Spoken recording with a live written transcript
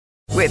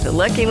With the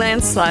Lucky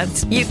Land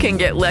Slots, you can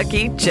get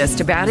lucky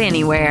just about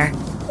anywhere.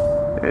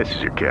 This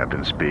is your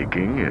captain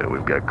speaking.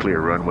 We've got clear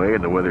runway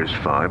and the weather's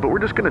fine, but we're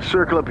just going to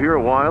circle up here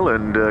a while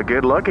and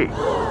get lucky.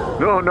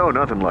 No,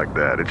 nothing like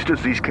that. It's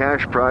just these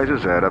cash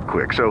prizes add up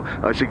quick. So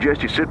I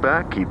suggest you sit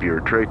back, keep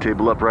your tray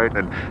table upright,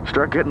 and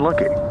start getting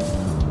lucky.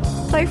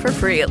 Play for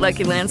free at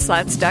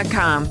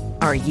LuckyLandSlots.com.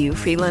 Are you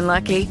feeling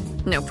lucky?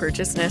 No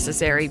purchase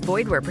necessary.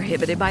 Void where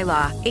prohibited by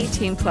law.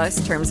 18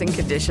 plus terms and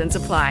conditions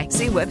apply.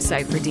 See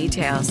website for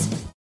details.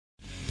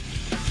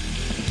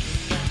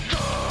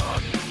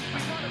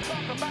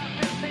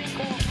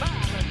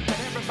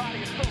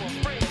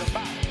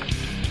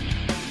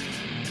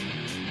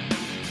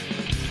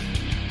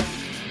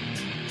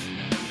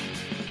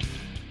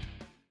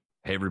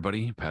 Hey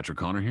everybody, Patrick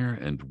Connor here,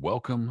 and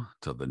welcome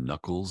to the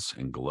Knuckles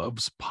and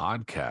Gloves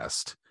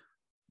podcast.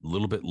 A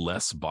little bit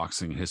less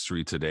boxing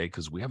history today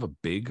because we have a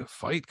big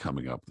fight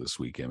coming up this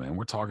weekend, man.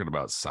 We're talking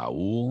about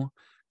Saúl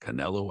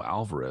Canelo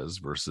Álvarez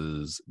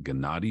versus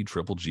Gennadiy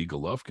Triple G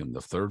Golovkin,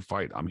 the third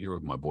fight. I'm here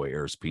with my boy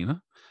Aris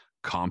Pina,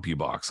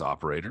 CompuBox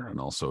operator, and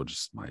also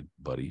just my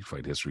buddy,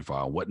 Fight History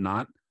File,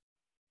 whatnot.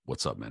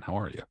 What's up, man? How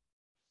are you?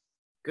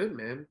 Good,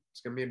 man.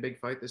 It's going to be a big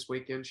fight this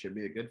weekend. Should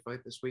be a good fight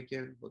this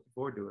weekend. Looking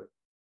forward to it.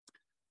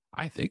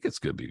 I think it's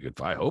going to be a good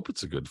fight. I hope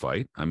it's a good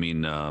fight. I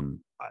mean,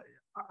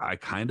 I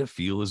kind of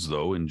feel as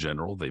though in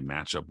general they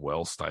match up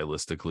well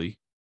stylistically.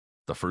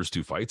 The first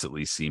two fights at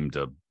least seem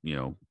to,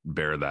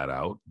 bear that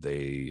out.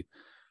 They,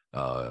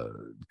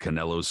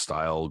 Canelo's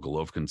style,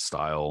 Golovkin's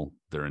style,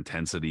 their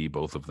intensity,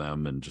 both of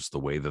them, and just the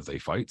way that they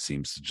fight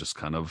seems to just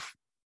kind of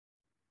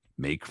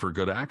make for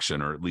good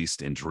action, or at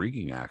least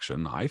intriguing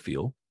action, I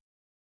feel.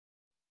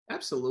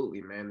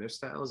 Absolutely, man. Their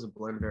styles have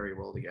blend very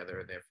well together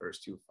in their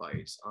first two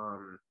fights.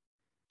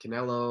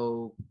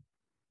 Canelo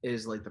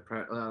is like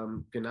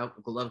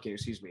Golovkin,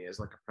 is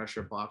like a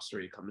pressure boxer.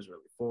 He comes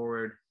really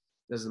forward.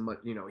 Doesn't much,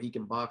 he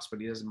can box, but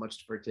he doesn't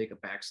much for take a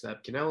back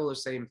step. Canelo, the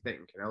same thing.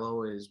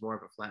 Canelo is more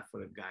of a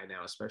flat-footed guy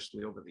now,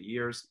 especially over the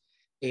years,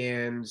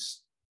 and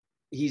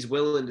he's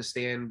willing to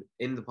stand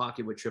in the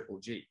pocket with Triple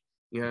G.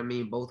 You know what I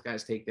mean? Both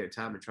guys take their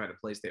time and try to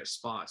place their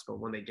spots, but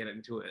when they get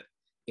into it,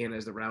 and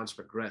as the rounds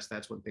progress,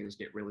 that's when things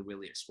get really,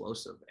 really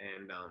explosive.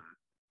 And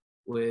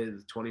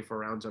with 24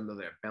 rounds under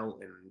their belt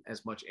and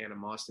as much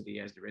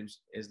animosity as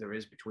there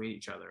is between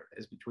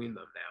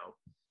them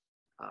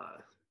now,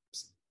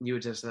 you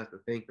would just have to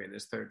think, man,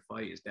 this third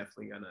fight is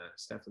definitely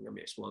gonna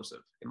be explosive,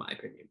 in my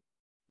opinion.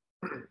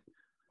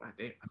 God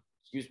damn.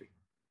 Excuse me.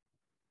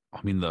 I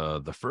mean,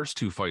 the first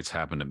two fights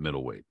happened at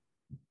middleweight,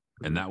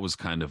 and that was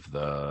kind of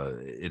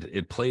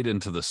it played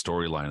into the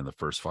storyline in the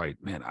first fight.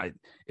 Man,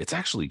 it's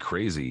actually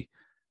crazy.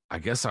 I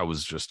guess I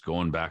was just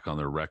going back on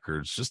their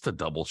records just to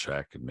double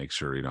check and make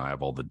sure, I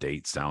have all the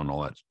dates down,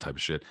 all that type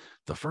of shit.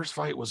 The first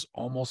fight was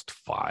almost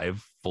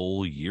 5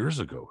 full years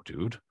ago,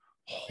 dude.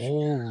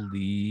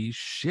 Holy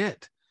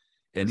shit.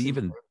 And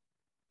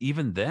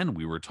even then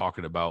we were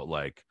talking about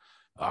like,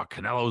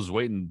 Canelo's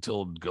waiting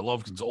until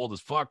Golovkin's old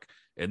as fuck.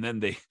 And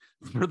then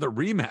for the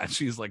rematch,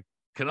 he's like,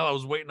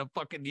 Canelo's waiting a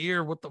fucking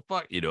year. What the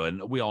fuck?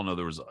 And we all know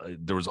there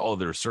was all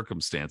their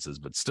circumstances,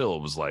 but still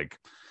it was like,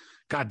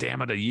 God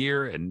damn it, a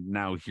year, and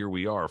now here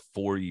we are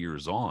 4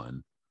 years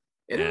on.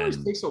 It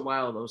always takes a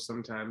while though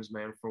sometimes,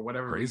 man, for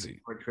whatever crazy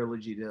reason, for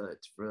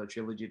the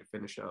trilogy to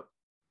finish up.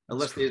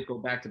 Unless they just go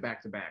back to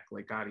back to back,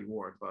 like Gotti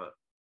Ward. But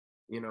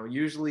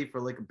usually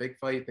for like a big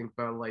fight, think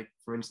about like,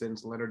 for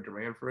instance, Leonard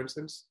Duran, for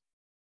instance.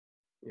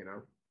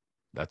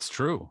 That's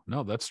true.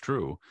 No, that's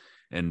true.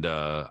 And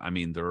I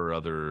mean, there are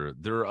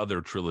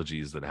other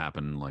trilogies that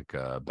happen like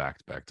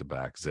back to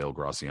back, Zale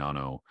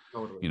Graciano,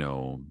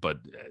 totally. But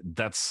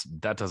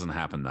that doesn't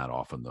happen that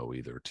often though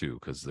either too,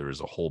 because there is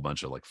a whole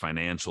bunch of like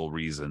financial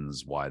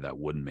reasons why that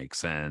wouldn't make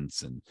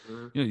sense. And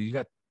you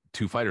got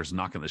two fighters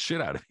knocking the shit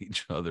out of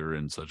each other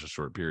in such a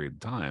short period of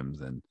time,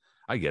 then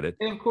I get it.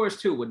 And of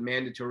course too, with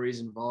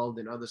mandatories involved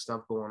and other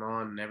stuff going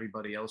on and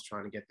everybody else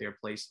trying to get their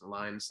place in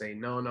line and say,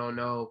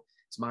 no,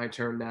 it's my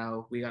turn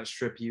now. We got to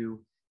strip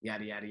you.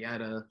 Yada, yada,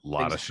 yada. A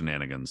lot of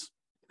shenanigans.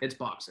 It's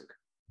boxing.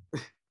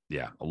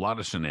 Yeah, a lot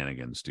of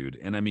shenanigans, dude.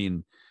 And I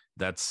mean,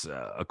 that's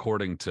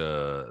according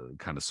to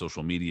kind of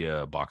social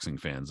media, boxing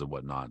fans and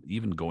whatnot,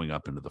 even going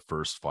up into the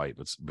first fight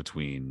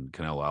between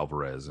Canelo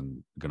Álvarez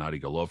and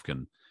Gennadiy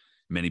Golovkin,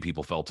 many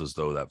people felt as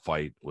though that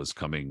fight was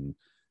coming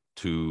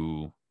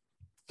 2,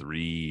 3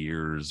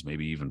 years,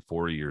 maybe even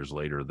 4 years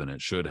later than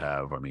it should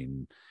have. I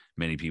mean,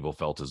 many people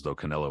felt as though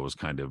Canelo was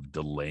kind of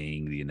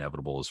delaying the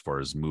inevitable as far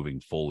as moving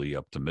fully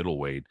up to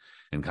middleweight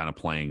and kind of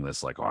playing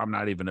this like, I'm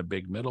not even a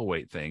big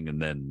middleweight thing.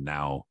 And then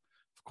now,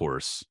 of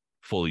course,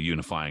 fully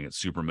unifying at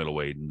super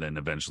middleweight and then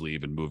eventually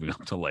even moving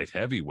up to light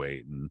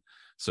heavyweight. And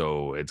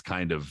so it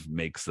kind of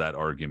makes that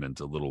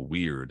argument a little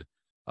weird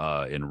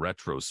in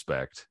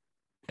retrospect.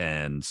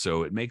 And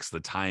so it makes the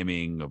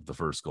timing of the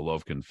first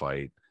Golovkin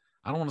fight,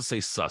 I don't want to say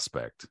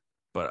suspect,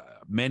 but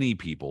many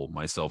people,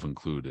 myself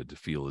included,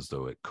 feel as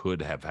though it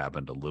could have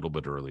happened a little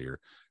bit earlier,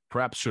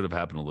 perhaps should have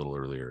happened a little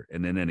earlier.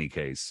 And in any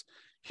case,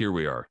 here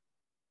we are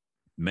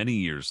many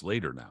years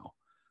later now.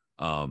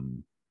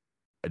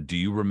 Do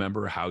you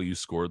remember how you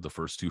scored the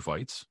first two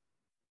fights?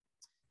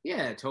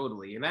 Yeah,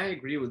 totally. And I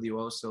agree with you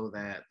also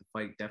that the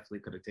fight definitely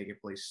could have taken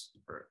place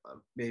for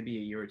maybe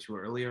a year or two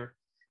earlier.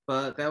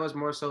 But that was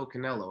more so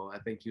Canelo. I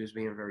think he was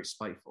being very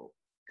spiteful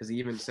because he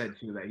even said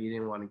too that he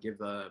didn't want to give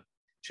the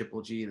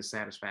Triple G the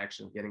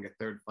satisfaction of getting a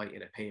third fight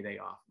and a payday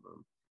off of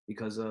him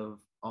because of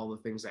all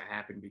the things that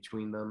happened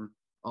between them,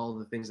 all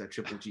the things that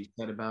Triple G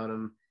said about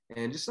him,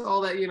 and just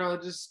all that,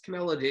 just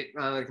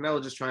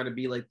Canelo just trying to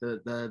be like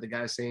the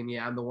guy saying,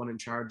 yeah, I'm the one in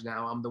charge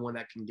now. I'm the one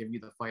that can give you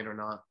the fight or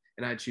not,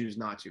 and I choose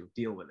not to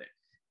deal with it.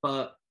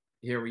 But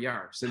here we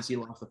are. Since he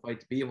lost the fight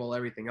to Bivol,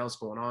 everything else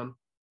going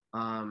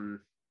on.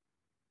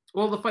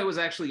 Well, the fight was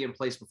actually in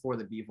place before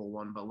the Bivol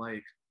one, but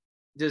like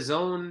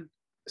DAZN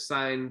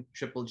signed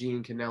Triple G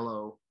and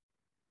Canelo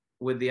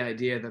with the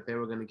idea that they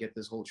were going to get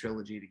this whole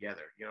trilogy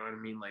together. You know what I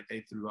mean? Like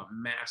they threw up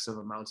massive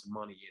amounts of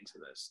money into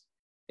this,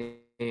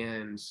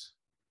 and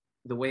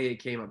the way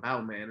it came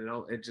about, man,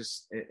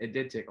 it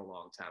did take a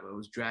long time. It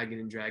was dragging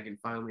and dragging.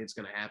 Finally, it's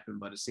going to happen,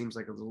 but it seems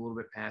like it was a little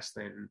bit past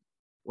then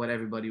what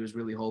everybody was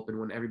really hoping,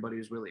 when everybody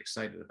was really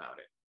excited about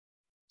it.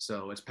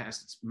 So it's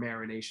past its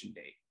marination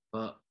date.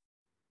 But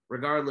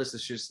regardless,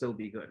 it should still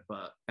be good.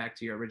 But back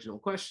to your original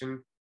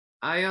question,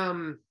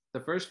 the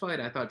first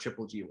fight I thought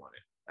Triple G won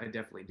it. I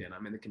definitely did.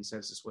 I'm in the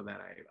consensus with that.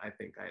 I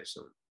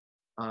assume.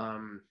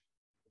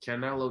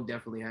 Canelo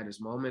definitely had his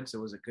moments. It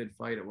was a good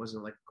fight. It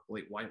wasn't like a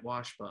complete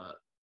whitewash, but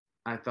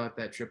I thought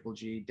that Triple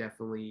G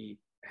definitely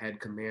had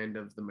command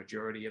of the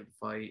majority of the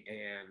fight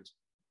and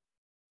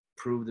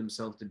proved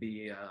himself to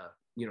be a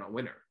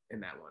winner in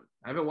that one.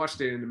 I haven't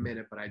watched it in a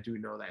minute, but I do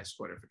know that I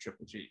scored it for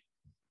Triple G.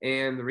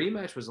 And the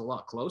rematch was a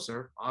lot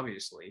closer,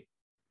 obviously.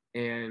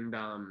 And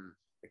I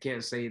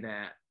can't say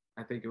that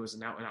I think it was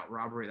an out-and-out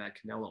robbery that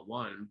Canelo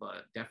won,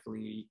 but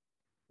definitely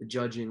the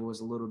judging was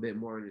a little bit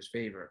more in his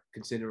favor,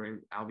 considering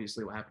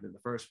obviously what happened in the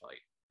first fight.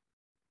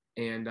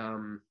 And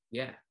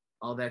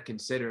all that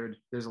considered,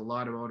 there's a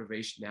lot of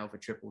motivation now for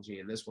Triple G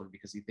in this one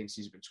because he thinks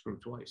he's been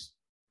screwed twice.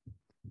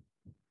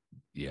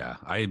 Yeah,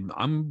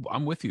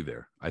 I'm with you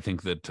there. I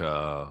think that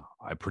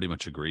I pretty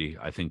much agree.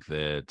 I think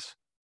that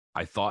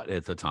I thought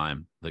at the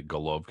time that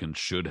Golovkin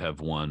should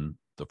have won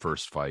the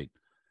first fight.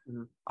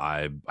 Mm-hmm.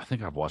 I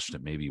think I've watched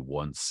it maybe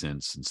once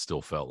since and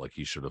still felt like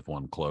he should have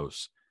won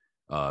close.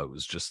 It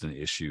was just an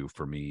issue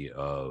for me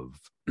of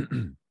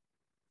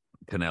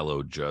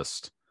Canelo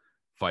just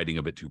fighting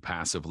a bit too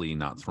passively,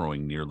 not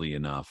throwing nearly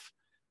enough,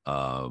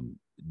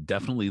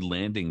 definitely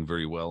landing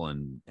very well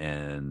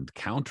and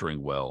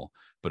countering well,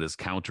 but his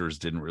counters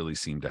didn't really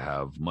seem to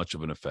have much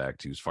of an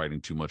effect. He was fighting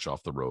too much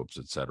off the ropes,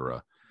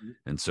 etc. Mm-hmm.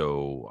 And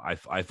so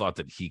I thought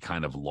that he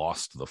kind of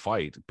lost the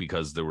fight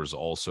because there was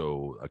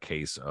also a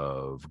case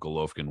of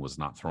Golovkin was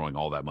not throwing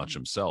all that much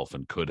himself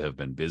and could have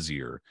been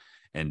busier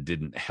and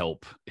didn't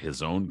help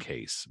his own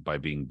case by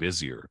being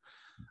busier.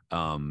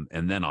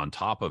 And then on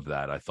top of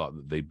that, I thought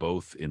that they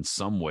both in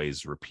some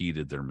ways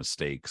repeated their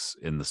mistakes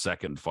in the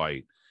second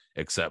fight,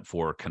 except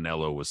for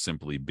Canelo was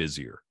simply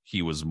busier.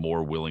 He was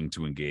more willing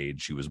to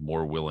engage. He was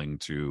more willing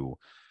to,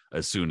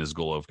 as soon as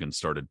Golovkin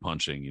started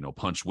punching,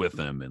 punch with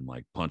him and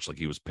like punch like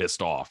he was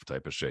pissed off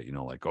type of shit,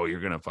 like, oh,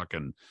 you're going to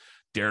fucking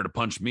dare to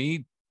punch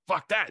me?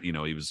 Fuck that. He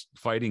was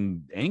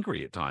fighting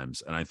angry at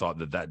times. And I thought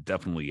that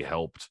definitely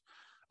helped.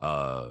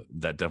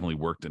 That definitely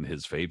worked in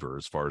his favor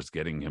as far as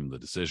getting him the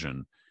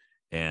decision,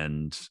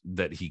 and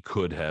that he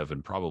could have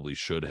and probably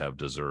should have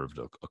deserved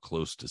a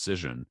close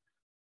decision.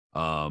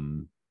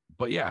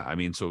 But yeah, I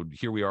mean, so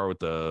here we are with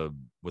the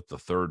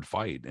third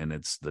fight, and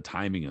the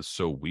timing is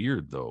so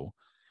weird though,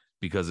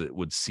 because it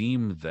would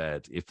seem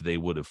that if they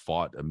would have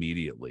fought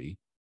immediately,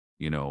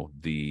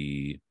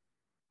 the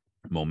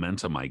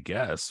momentum, I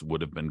guess,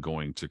 would have been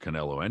going to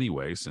Canelo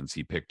anyway, since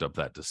he picked up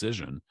that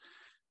decision.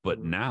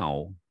 But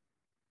now,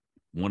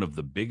 one of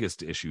the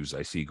biggest issues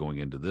I see going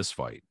into this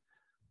fight,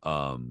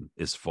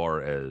 as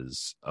far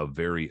as a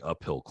very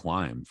uphill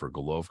climb for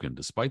Golovkin,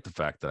 despite the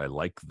fact that I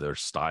like their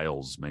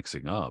styles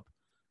mixing up,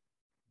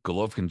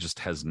 Golovkin just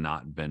has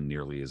not been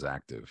nearly as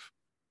active.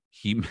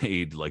 He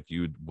made, like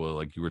you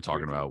were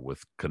talking about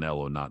with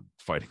Canelo not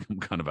fighting him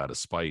kind of out of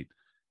spite,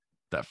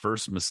 that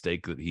first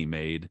mistake that he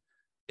made,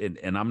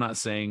 and I'm not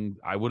saying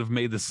I would have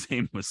made the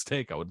same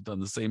mistake. I would have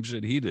done the same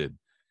shit he did,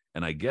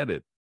 and I get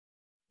it.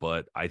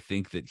 But I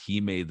think that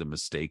he made the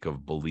mistake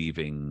of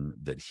believing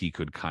that he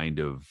could kind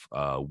of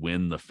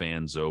win the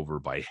fans over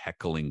by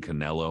heckling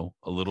Canelo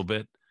a little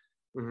bit,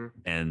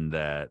 and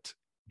that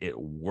it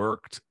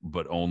worked,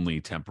 but only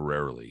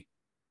temporarily.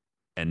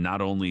 And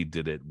not only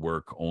did it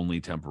work only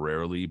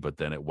temporarily, but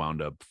then it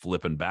wound up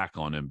flipping back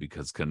on him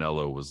because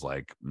Canelo was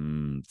like,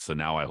 so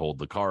now I hold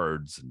the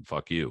cards and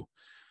fuck you.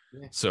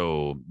 Yeah.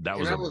 So that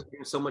was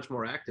so much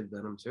more active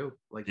than him too.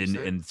 Like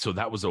and so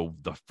that was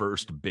the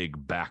first big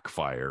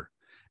backfire.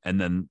 And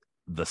then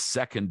the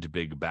second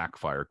big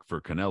backfire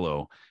for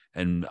Canelo,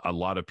 and a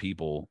lot of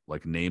people,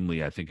 like,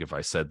 namely, I think if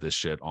I said this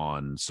shit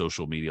on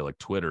social media, like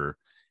Twitter,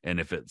 and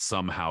if it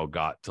somehow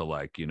got to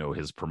like,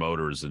 his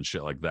promoters and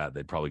shit like that,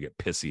 they'd probably get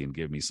pissy and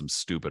give me some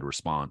stupid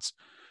response.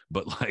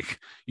 But like,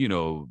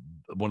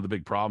 one of the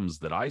big problems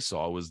that I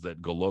saw was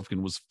that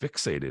Golovkin was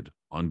fixated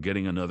on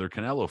getting another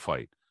Canelo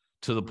fight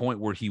to the point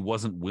where he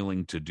wasn't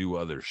willing to do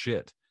other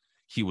shit.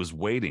 He was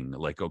waiting,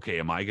 like, okay,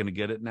 am I going to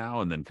get it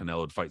now? And then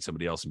Canelo would fight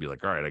somebody else and be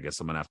like, all right, I guess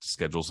I'm going to have to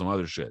schedule some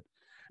other shit.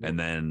 And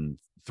then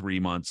 3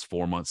 months,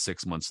 4 months,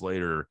 6 months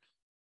later,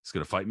 he's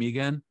going to fight me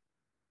again?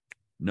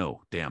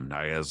 No, damn,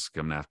 I guess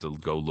I'm going to have to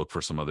go look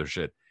for some other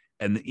shit.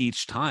 And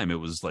each time it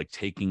was like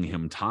taking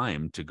him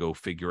time to go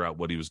figure out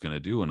what he was going to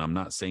do. And I'm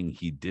not saying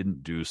he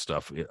didn't do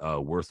stuff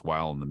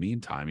worthwhile in the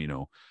meantime. You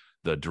know,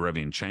 the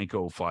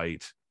Derevianchenko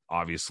fight,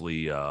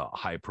 obviously a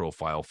high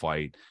profile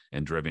fight,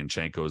 and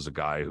Derevianchenko is a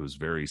guy who's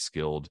very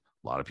skilled.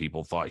 A lot of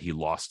people thought he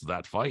lost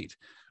that fight,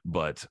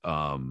 but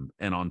and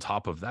on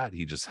top of that,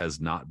 he just has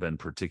not been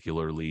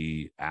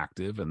particularly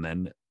active. And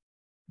then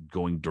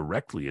going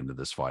directly into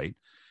this fight,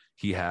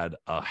 he had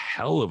a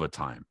hell of a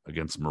time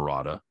against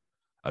Murata,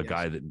 a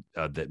guy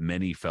that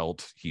many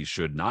felt he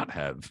should not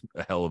have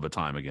a hell of a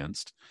time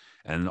against.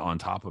 And on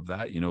top of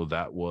that, you know,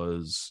 that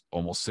was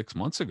almost 6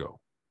 months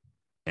ago.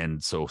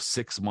 And so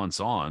 6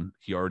 months on,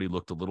 he already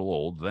looked a little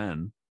old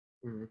then.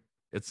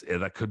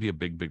 That could be a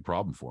big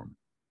problem for him.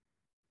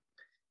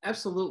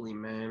 Absolutely,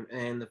 man.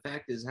 And the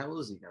fact is, how old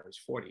is he now? He's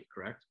 40,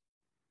 correct?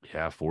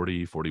 Yeah,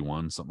 40,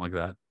 41, something like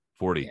that.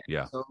 40,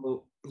 yeah.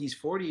 So he's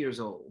 40 years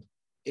old.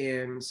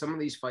 And some of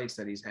these fights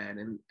that he's had,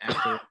 and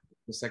after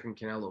the second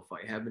Canelo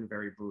fight, have been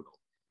very brutal.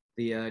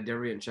 The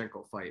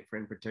Derevianchenko fight,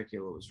 in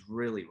particular, was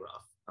really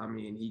rough. I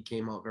mean, he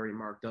came out very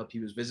marked up. He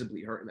was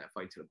visibly hurt in that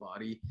fight to the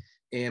body.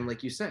 And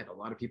like you said, a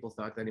lot of people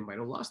thought that he might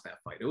have lost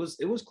that fight. It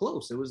was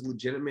close. It was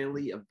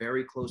legitimately a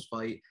very close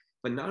fight.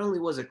 But not only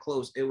was it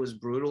close, it was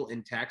brutal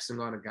and taxing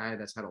on a guy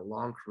that's had a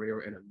long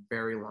career and a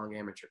very long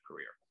amateur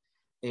career.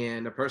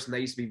 And a person that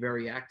used to be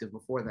very active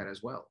before that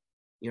as well.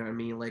 You know what I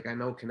mean? Like, I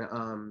know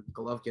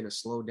Golovkin has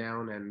slowed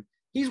down, and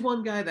he's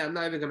one guy that I'm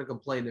not even going to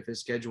complain if his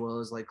schedule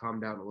has like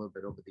calmed down a little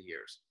bit over the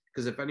years.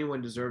 Because if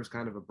anyone deserves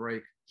kind of a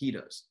break, he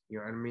does. You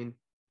know what I mean?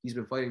 He's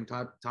been fighting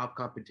top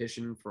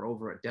competition for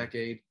over a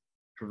decade.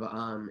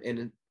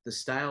 And the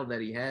style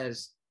that he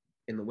has,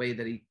 in the way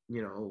that he,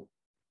 you know,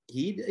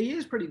 he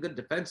is pretty good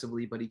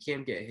defensively, but he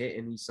can't get hit,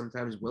 and he's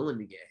sometimes willing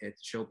to get hit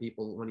to show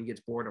people when he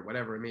gets bored or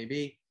whatever it may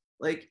be.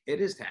 Like,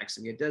 it is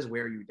taxing. It does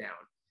wear you down.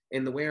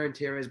 And the wear and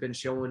tear has been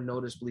shown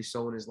noticeably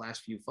so in his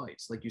last few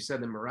fights. Like you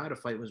said, the Murata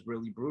fight was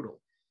really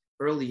brutal.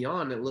 Early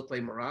on, it looked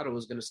like Murata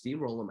was going to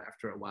steamroll him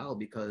after a while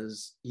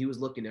because he was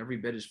looking every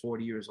bit as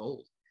 40 years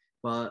old.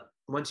 But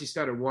once he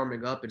started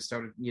warming up and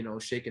started, you know,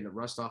 shaking the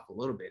rust off a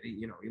little bit,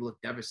 he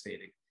looked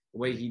devastating. The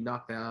way he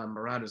knocked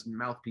Murata's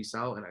mouthpiece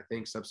out, and I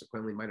think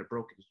subsequently might have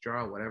broken his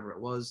jaw, whatever it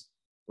was.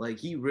 Like,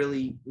 he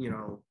really, you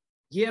know,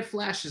 he had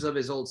flashes of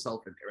his old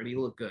self in there, and he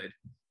looked good.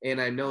 And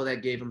I know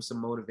that gave him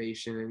some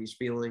motivation, and he's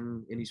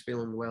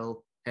feeling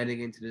well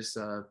heading into this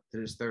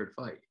third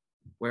fight.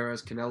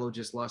 Whereas Canelo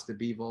just lost to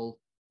Bivol,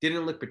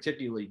 didn't look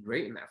particularly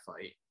great in that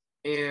fight.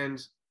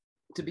 And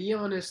to be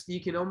honest,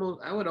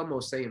 I would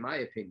almost say, in my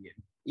opinion,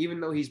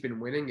 even though he's been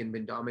winning and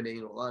been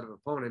dominating a lot of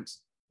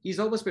opponents, he's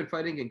almost been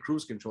fighting in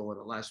cruise control in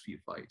the last few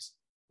fights.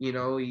 You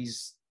know,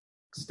 he's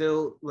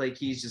still, like,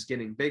 he's just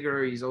getting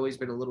bigger. He's always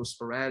been a little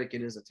sporadic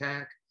in his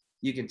attack.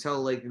 You can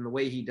tell, like, in the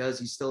way he does,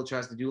 he still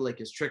tries to do, like,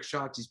 his trick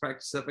shots. He's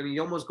practiced stuff, and he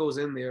almost goes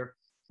in there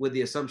with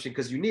the assumption,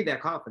 because you need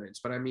that confidence.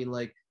 But I mean,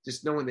 like,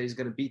 just knowing that he's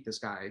going to beat this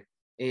guy,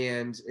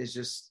 and it's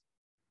just,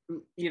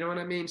 you know what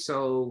I mean?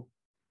 So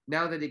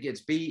now that he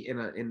gets beat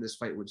in this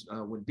fight with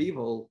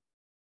Bivol,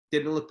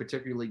 didn't look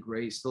particularly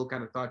great. Still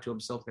kind of thought to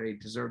himself that he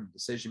deserved the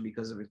decision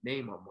because of his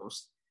name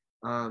almost.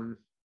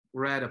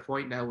 We're at a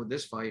point now with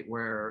this fight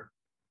where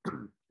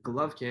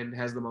Golovkin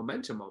has the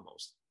momentum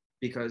almost,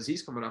 because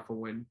he's coming off a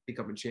win,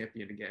 becoming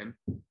champion again,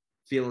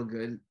 feeling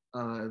good.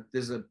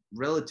 There's a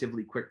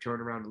relatively quick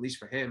turnaround, at least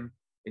for him,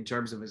 in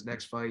terms of his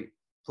next fight.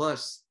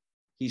 Plus,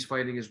 he's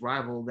fighting his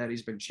rival that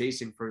he's been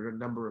chasing for a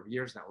number of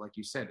years now. Like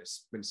you said,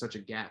 it's been such a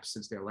gap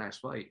since their last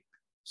fight.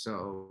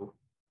 So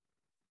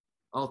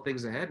all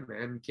things ahead,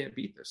 man. You can't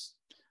beat this.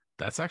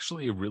 That's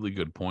actually a really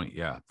good point.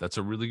 Yeah, that's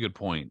a really good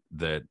point.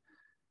 That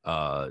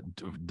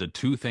the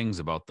two things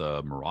about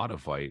the Murata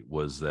fight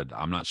was that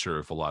I'm not sure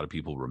if a lot of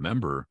people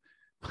remember.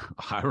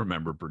 I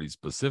remember pretty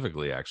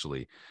specifically,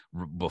 actually,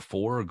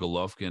 before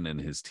Golovkin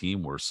and his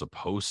team were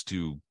supposed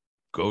to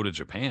go to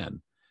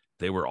Japan,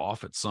 they were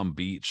off at some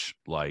beach,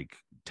 like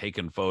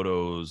taking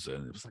photos,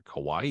 and it was like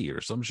Hawaii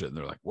or some shit. And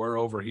they're like, we're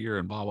over here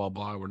and blah, blah,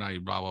 blah. We're not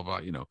blah, blah, blah,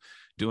 you know,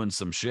 doing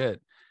some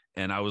shit.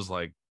 And I was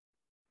like,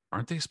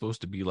 aren't they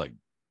supposed to be like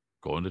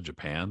going to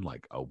Japan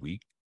like a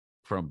week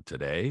from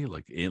today?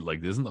 Like,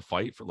 isn't the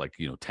fight for like,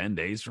 10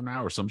 days from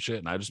now or some shit?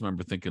 And I just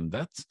remember thinking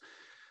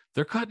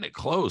they're cutting it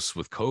close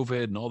with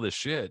COVID and all this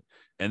shit.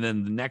 And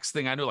then the next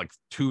thing I know, like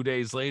 2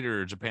 days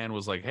later, Japan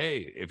was like,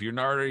 hey, if you're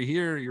not already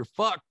here, you're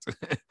fucked.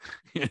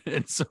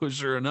 And so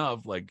sure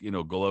enough, like,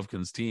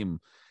 Golovkin's team,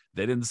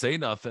 they didn't say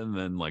nothing. And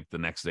then like the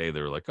next day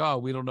they were like, oh,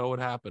 we don't know what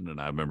happened.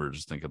 And I remember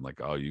just thinking like,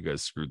 oh, you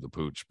guys screwed the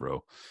pooch,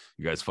 bro.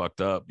 You guys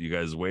fucked up. You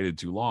guys waited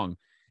too long.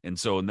 And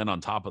then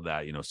on top of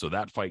that, so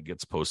that fight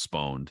gets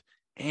postponed.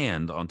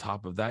 And on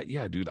top of that,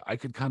 yeah, dude, I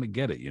could kind of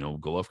get it. You know,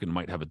 Golovkin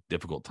might have a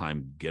difficult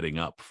time getting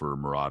up for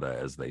Murata,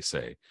 as they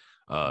say.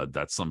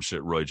 That's some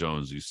shit Roy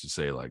Jones used to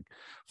say, like,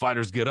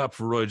 fighters get up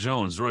for Roy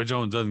Jones. Roy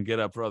Jones doesn't get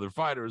up for other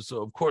fighters.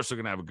 So, of course, they're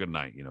going to have a good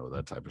night, you know,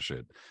 that type of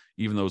shit.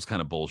 Even though it's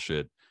kind of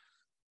bullshit,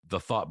 the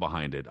thought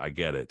behind it, I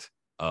get it.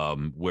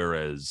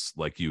 Whereas,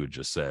 like you had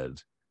just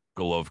said,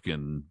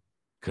 Golovkin,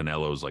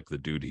 Canelo's like the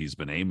dude he's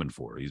been aiming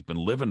for. He's been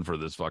living for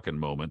this fucking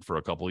moment for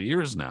a couple of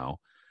years now.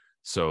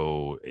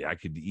 So I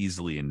could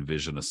easily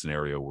envision a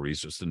scenario where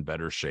he's just in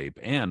better shape.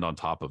 And on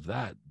top of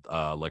that,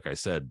 like I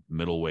said,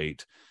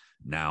 middleweight.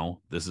 Now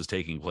this is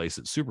taking place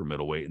at super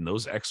middleweight, and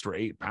those extra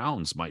 8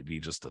 pounds might be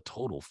just a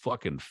total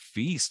fucking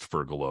feast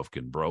for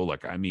Golovkin, bro.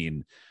 Like, I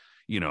mean,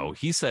 you know,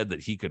 he said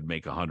that he could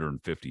make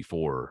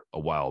 154 a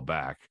while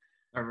back.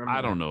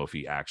 I don't know if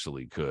he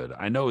actually could.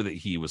 I know that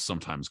he was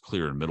sometimes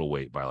clear in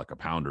middleweight by like a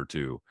pound or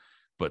two,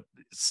 but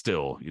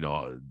still, you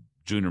know,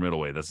 junior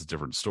middleweight, that's a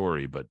different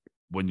story. But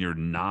when you're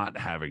not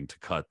having to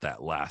cut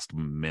that last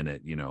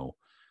minute, you know,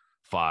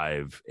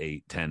 5,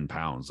 8, 10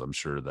 pounds, I'm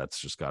sure that's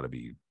just got to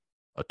be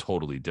a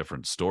totally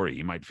different story.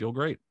 He might feel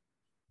great.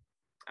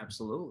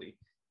 Absolutely.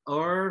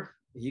 Or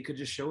he could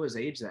just show his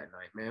age that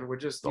night, man. We're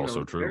just, you also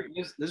know, true.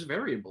 There's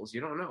variables.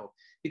 You don't know.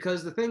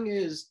 Because the thing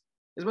is,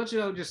 as much as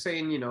I was just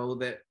saying, you know,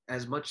 that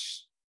as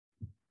much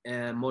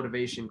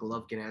motivation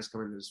Golovkin has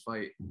coming into this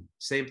fight,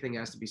 same thing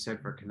has to be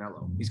said for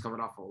Canelo. He's coming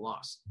off of a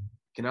loss.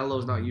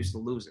 Canelo's not used to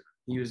losing.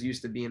 He was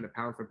used to being the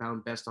pound for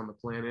pound best on the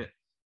planet.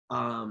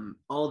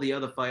 All the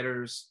other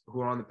fighters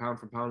who are on the pound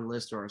for pound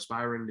list or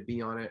aspiring to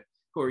be on it,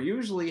 who are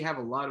usually have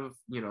a lot of,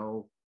 you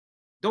know,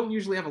 don't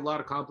usually have a lot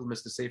of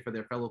compliments to say for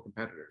their fellow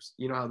competitors.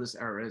 You know how this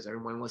era is.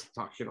 Everyone wants to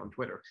talk shit on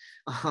Twitter.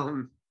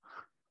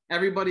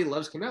 Everybody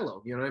loves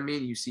Canelo. You know what I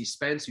mean? You see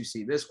Spence, you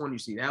see this one, you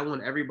see that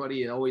one.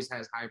 Everybody always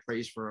has high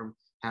praise for him,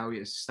 how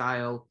his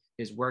style,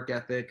 his work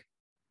ethic,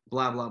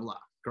 blah, blah, blah.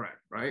 Correct,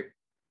 right?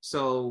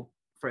 So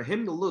for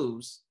him to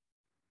lose,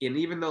 and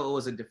even though it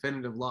was a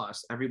definitive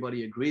loss,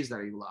 everybody agrees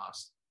that he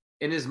lost.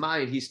 In his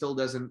mind, he still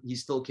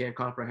can't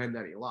comprehend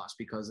that he lost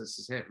because this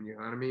is him. You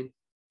know what I mean?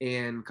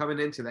 And coming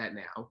into that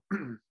now,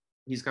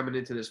 he's coming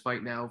into this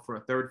fight now for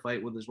a third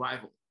fight with his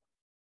rival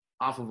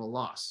off of a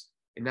loss.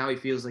 And now he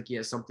feels like he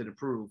has something to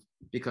prove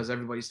because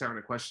everybody's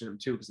starting to question him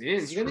too. Because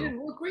he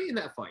didn't look great in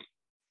that fight.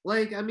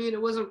 Like, I mean,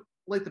 it wasn't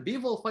like the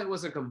Bivol fight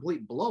was a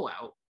complete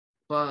blowout,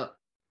 but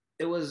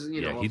it was, you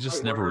know, he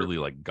just never really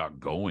like got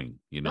going.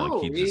 You know, no,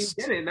 like he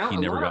didn't. Now, he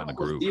never got in a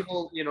groove.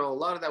 Bivol, you know, a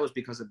lot of that was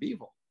because of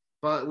Bivol.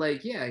 But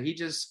like, yeah, he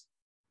just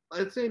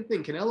the same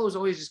thing. Canelo's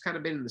always just kind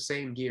of been in the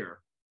same gear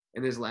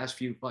in his last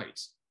few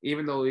fights,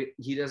 even though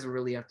he doesn't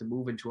really have to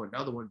move into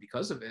another one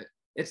because of it.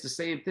 It's the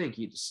same thing.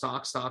 He just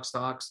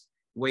stocks,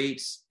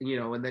 waits, you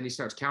know, and then he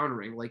starts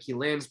countering. Like, he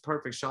lands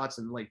perfect shots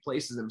and like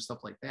places them, stuff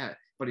like that,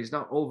 but he's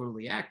not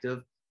overly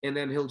active. And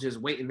then he'll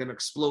just wait and then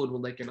explode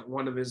with like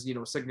one of his, you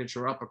know,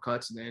 signature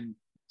uppercuts and then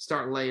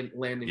start landing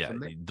from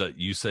there.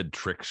 You said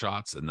trick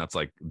shots, and that's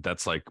like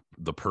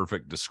the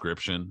perfect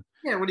description.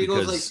 Yeah, when he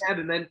goes like that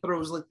and then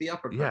throws like the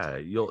uppercut. Yeah,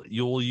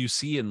 you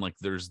see in like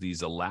there's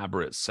these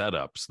elaborate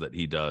setups that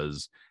he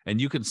does,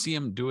 and you can see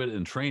him do it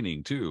in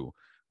training too,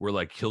 where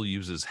like he'll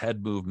use his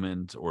head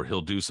movement or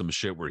he'll do some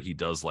shit where he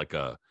does like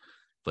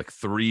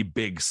 3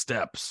 big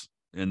steps,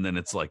 and then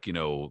it's like, you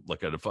know,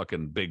 like a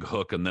fucking big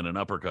hook and then an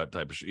uppercut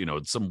type of shit. You know,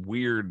 it's some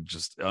weird,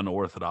 just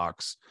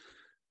unorthodox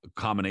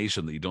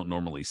combination that you don't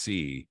normally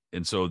see.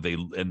 And so they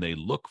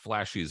look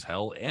flashy as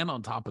hell. And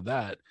on top of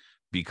that,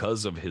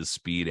 because of his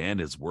speed and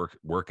his work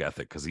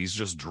ethic, because he's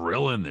just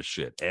drilling this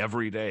shit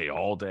every day,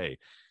 all day.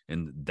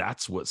 And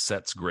that's what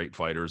sets great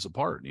fighters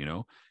apart, you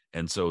know?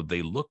 And so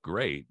they look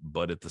great,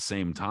 but at the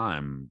same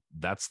time,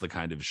 that's the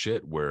kind of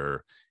shit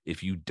where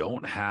if you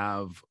don't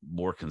have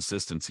more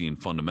consistency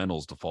and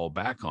fundamentals to fall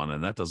back on,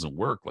 and that doesn't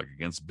work, like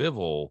against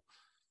Bivol,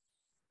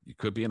 you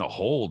could be in a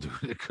hole, dude.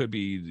 It could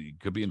be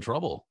in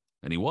trouble.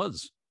 And he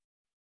was.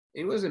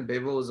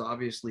 Bivol was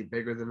obviously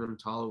bigger than him,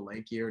 taller,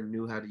 lankier, and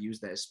knew how to use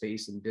that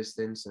space and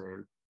distance,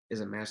 and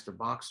is a master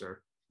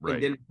boxer. Right.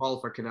 And didn't fall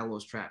for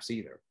Canelo's traps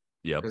either.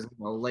 Yeah, because, you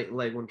know, like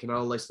when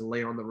Canelo likes to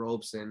lay on the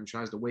ropes and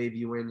tries to wave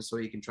you in so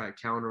he can try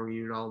countering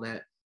you and all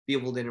that,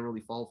 Bivol didn't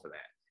really fall for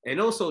that.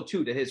 And also,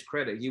 too, to his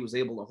credit, he was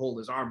able to hold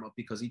his arm up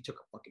because he took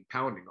a fucking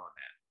pounding on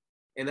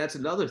that. And that's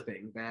another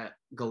thing that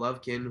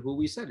Golovkin, who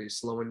we said is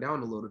slowing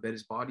down a little bit,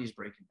 his body's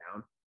breaking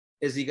down.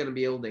 Is he going to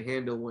be able to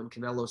handle when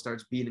Canelo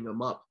starts beating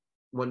him up?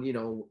 When, you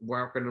know,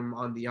 working him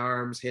on the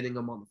arms, hitting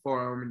him on the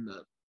forearm, and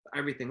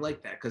everything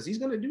like that, because he's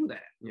going to do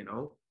that, you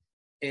know.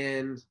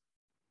 And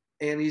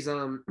he's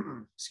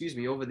excuse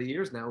me, over the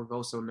years now, we've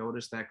also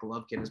noticed that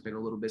Golovkin has been a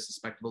little bit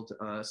susceptible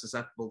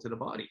to the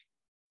body.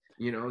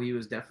 You know, he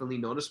was definitely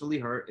noticeably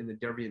hurt in the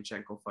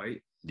Derevyanchenko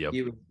fight. Yep.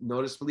 He was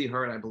noticeably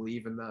hurt, I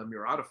believe, in the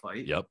Murata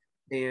fight. Yep.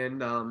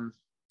 And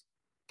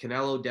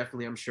Canelo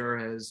definitely, I'm sure,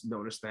 has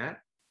noticed that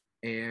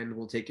and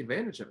will take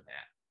advantage of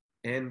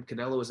that. And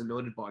Canelo is a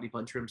noted body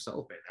puncher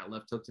himself. And that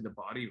left hook to the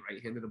body,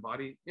 right hand to the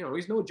body, you know,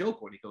 he's no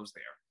joke when he goes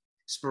there.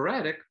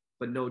 Sporadic,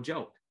 but no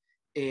joke.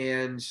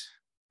 And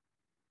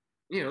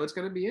it's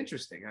going to be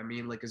interesting. I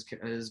mean, like, is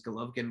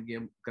Golovkin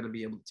going to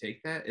be able to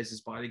take that? Is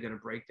his body going to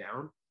break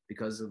down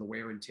because of the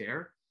wear and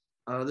tear?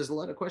 There's a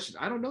lot of questions.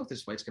 I don't know if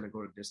this fight's going to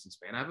go to distance,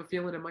 man. I have a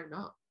feeling it might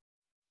not.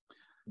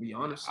 To be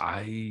honest,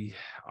 I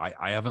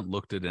haven't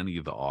looked at any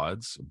of the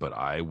odds, but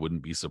I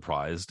wouldn't be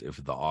surprised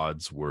if the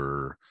odds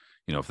were,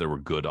 if there were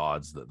good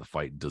odds that the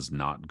fight does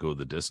not go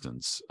the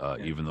distance,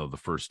 even though the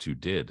first two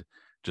did,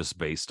 just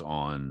based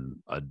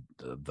on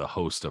the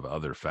host of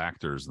other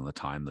factors and the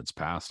time that's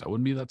passed. I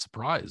wouldn't be that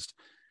surprised.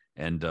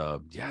 And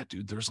yeah,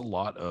 dude, there's a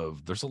lot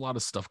of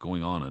stuff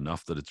going on,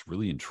 enough that it's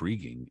really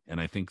intriguing. And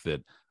I think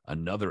that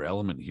another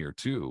element here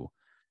too,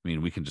 I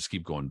mean, we can just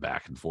keep going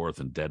back and forth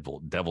and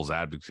devil's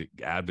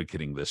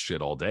advocating this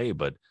shit all day.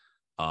 But,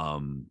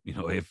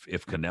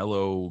 if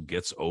Canelo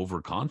gets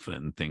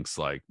overconfident and thinks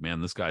like,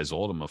 man, this guy's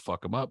old, I'm going to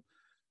fuck him up,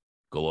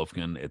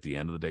 Golovkin at the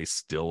end of the day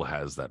still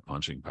has that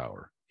punching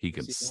power. He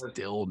can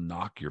still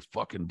knock your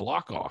fucking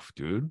block off,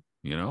 dude.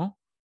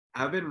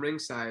 I've been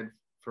ringside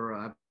for,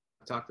 I've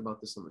talked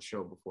about this on the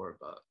show before,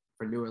 but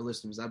for newer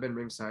listeners, I've been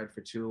ringside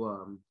for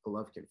two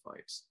Golovkin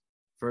fights.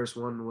 First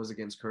one was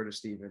against Curtis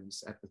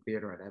Stevens at the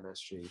theater at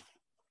MSG.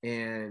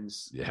 And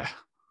yeah,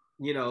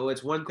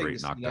 it's one thing to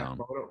see knockdown.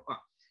 that photo.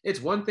 It's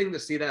one thing to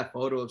see that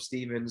photo of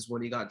Stevens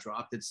when he got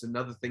dropped. It's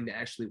another thing to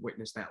actually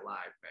witness that live,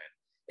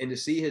 man. And to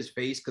see his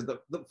face, because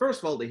the first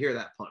of all, to hear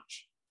that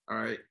punch, all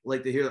right,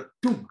 like to hear that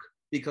dunk,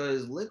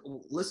 because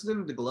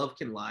listening to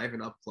Golovkin live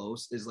and up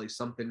close is like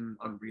something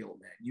unreal,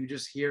 man. You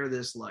just hear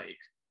this, like,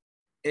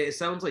 it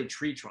sounds like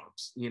tree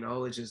trunks,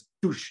 it's just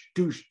doosh,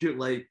 doosh, doosh,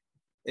 like,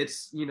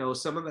 it's,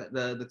 some of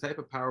the type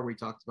of power we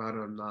talked about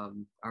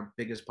on our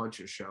Biggest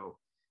Punchers show.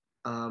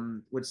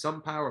 With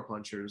some power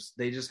punchers,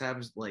 they just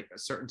have like a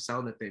certain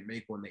sound that they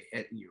make when they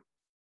hit you.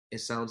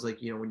 It sounds like,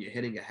 when you're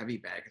hitting a heavy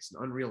bag, it's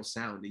an unreal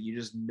sound that you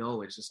just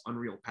know it's just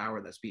unreal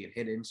power that's being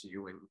hit into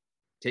you and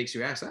takes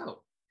your ass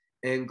out.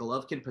 And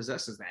Golovkin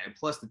possesses that. And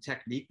plus the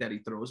technique that he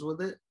throws with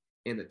it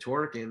and the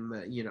torque and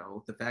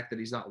the fact that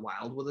he's not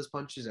wild with his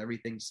punches,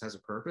 everything just has a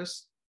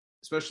purpose,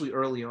 especially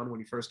early on when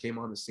he first came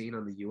on the scene,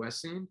 on the US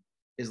scene,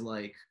 is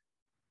like,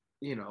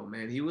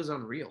 man, he was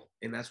unreal.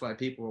 And that's why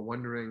people were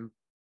wondering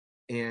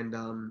and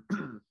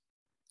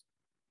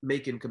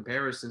making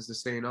comparisons to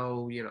saying,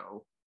 oh,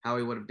 how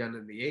he would have done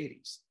in the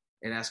 80s,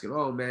 and asking,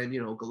 oh man,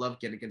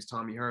 Golovkin against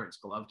Tommy Hearns,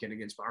 Golovkin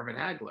against Marvin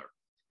Hagler,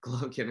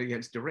 Golovkin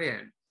against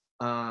Duran,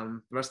 the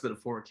rest of the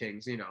Four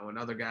Kings, and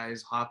other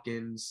guys,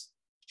 Hopkins,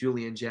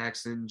 Julian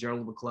Jackson,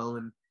 Gerald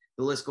McClellan,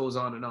 the list goes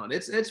on and on.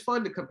 It's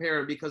fun to compare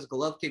him because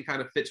Golovkin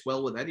kind of fits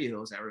well with any of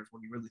those eras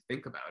when you really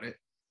think about it.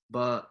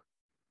 But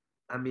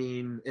I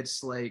mean,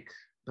 it's like,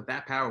 but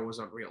that power was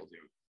unreal, dude.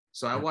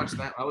 So I watched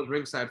that. I was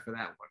ringside for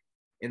that one.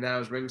 And then I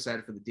was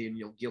ringside for the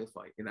Daniel Gill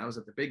fight. And that was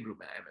at the big room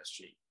at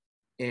MSG.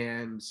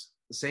 And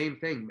the same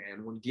thing,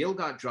 man. When Gill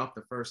got dropped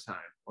the first time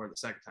or the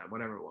second time,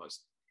 whatever it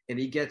was, and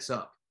he gets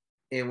up,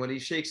 and when he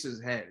shakes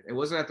his head, it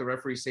wasn't at the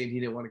referee saying he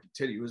didn't want to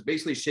continue. He was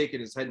basically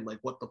shaking his head like,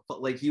 what the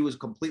fuck? Like he was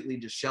completely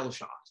just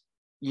shell-shocked.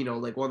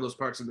 Like one of those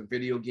parts of the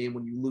video game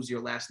when you lose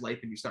your last life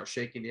and you start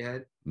shaking your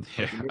head.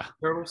 Yeah. Like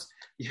Turtles.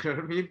 You know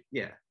what I mean?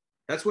 Yeah.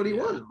 That's what he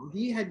was.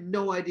 He had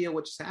no idea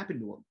what just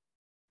happened to him.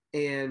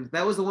 And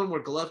that was the one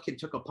where Golovkin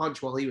took a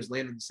punch while he was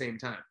landing at the same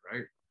time,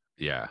 right?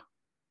 Yeah.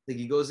 Like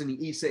he goes and he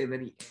eats it, and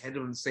then he hit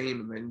him the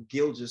same, and then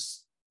Gill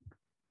just,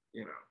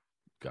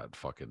 got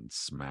fucking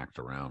smacked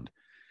around.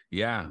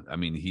 Yeah, I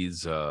mean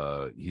he's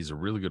a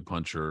really good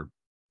puncher.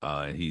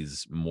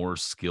 He's more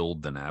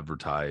skilled than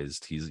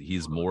advertised.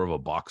 He's more of a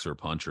boxer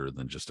puncher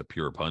than just a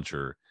pure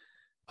puncher.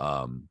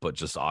 But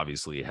just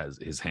obviously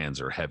his hands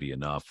are heavy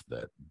enough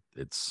that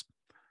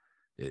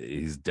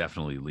he's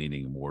definitely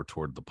leaning more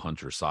toward the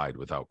puncher side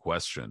without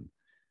question.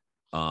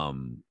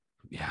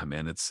 Yeah,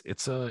 man, it's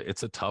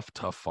a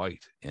tough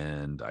fight.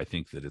 And I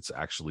think that it's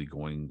actually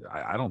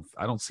I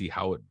don't see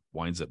how it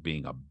winds up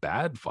being a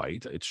bad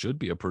fight. It should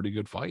be a pretty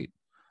good fight.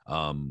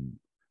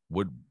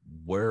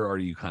 Where are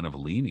you kind of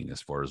leaning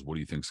as far as what do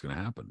you think is going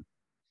to happen?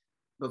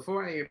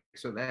 Before I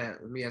answer that,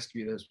 let me ask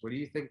you this. What do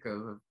you think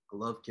of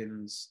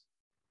Golovkin's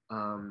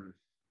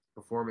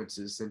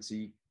performances since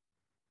he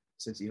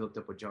hooked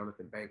up with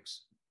Jonathan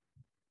Banks?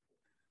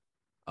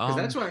 Because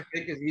that's what I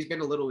think is he's been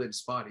a little bit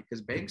spotty.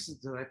 Because Banks is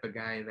the type of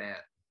guy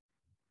that,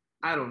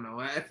 I don't know.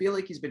 I feel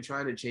like he's been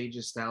trying to change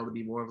his style to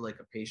be more of like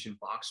a patient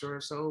boxer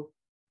or so.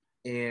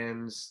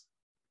 And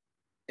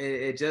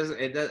I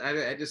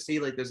just see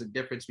like there's a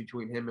difference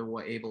between him and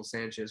what Abel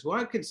Sanchez, who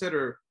I think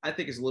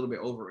is a little bit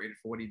overrated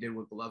for what he did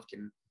with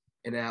Golovkin,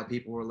 and how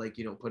people were like,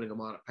 putting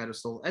him on a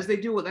pedestal, as they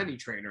do with any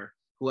trainer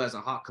who has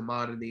a hot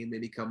commodity and they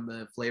become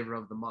the flavor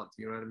of the month.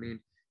 You know what I mean?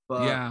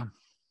 But yeah.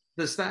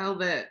 The style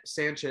that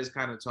Sanchez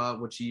kind of taught,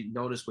 which he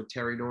noticed with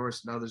Terry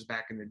Norris and others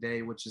back in the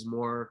day, which is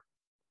more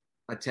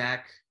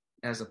attack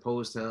as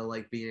opposed to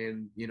like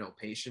being,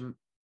 patient.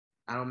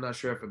 I'm not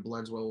sure if it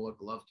blends well with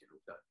what Golovkin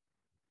does.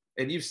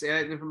 And you've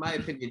said, and from my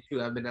opinion too,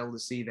 I've been able to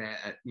see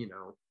that,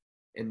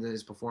 in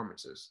his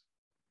performances.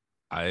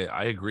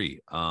 I agree.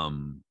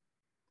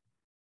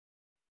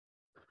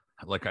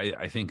 like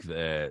I think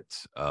that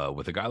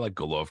with a guy like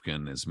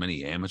Golovkin, as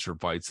many amateur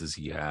fights as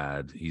he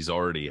had, he's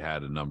already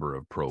had a number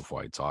of pro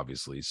fights,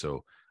 obviously.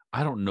 So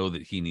I don't know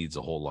that he needs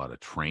a whole lot of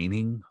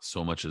training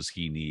so much as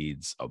he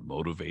needs a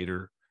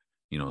motivator,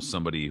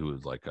 somebody who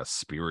is like a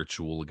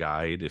spiritual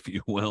guide, if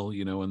you will,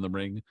 in the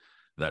ring,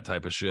 that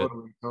type of shit.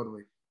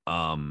 Totally.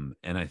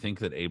 And I think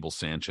that Abel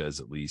Sanchez,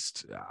 at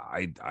least,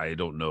 I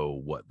don't know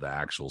what the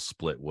actual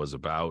split was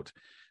about,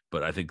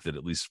 but I think that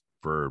at least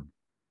for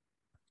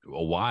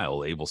a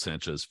while, Abel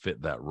Sanchez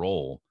fit that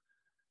role.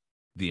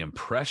 The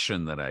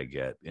impression that I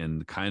get,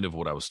 and kind of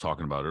what I was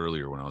talking about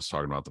earlier when I was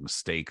talking about the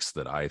mistakes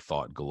that I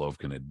thought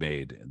Golovkin had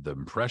made, the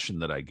impression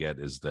that I get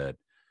is that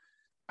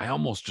I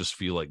almost just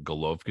feel like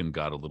Golovkin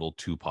got a little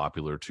too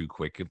popular too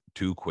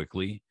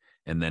quickly,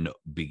 and then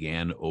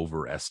began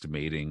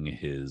overestimating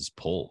his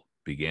pull,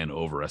 began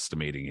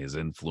overestimating his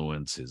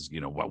influence, his,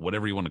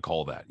 whatever you want to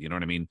call that, you know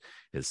what I mean?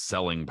 His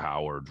selling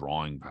power,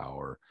 drawing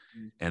power,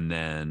 and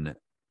then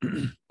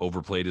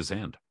overplayed his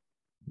hand.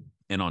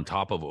 And on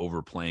top of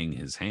overplaying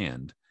his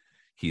hand,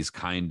 he's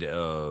kind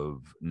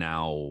of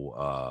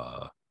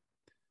now,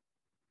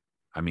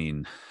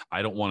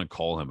 I don't want to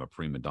call him a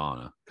prima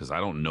donna because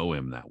I don't know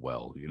him that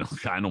well,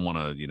 I don't want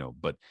to,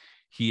 but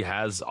he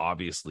has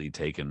obviously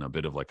taken a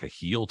bit of like a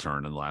heel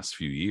turn in the last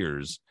few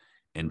years.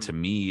 And to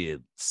me,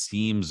 it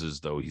seems as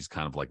though he's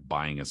kind of like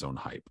buying his own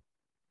hype.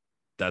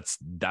 That's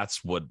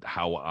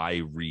how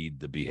I read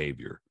the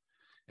behavior.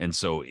 And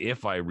so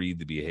if I read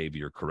the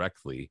behavior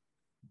correctly,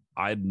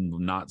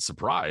 I'm not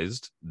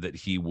surprised that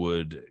he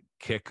would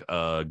kick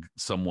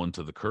someone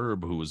to the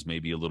curb who was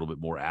maybe a little bit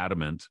more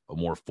adamant,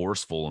 more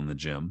forceful in the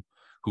gym,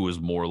 who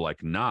is more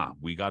like, nah,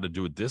 we got to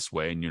do it this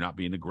way, and you're not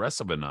being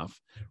aggressive enough,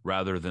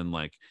 rather than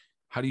like,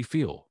 how do you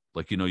feel?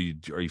 Like, are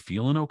you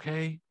feeling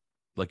okay?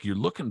 Like, you're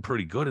looking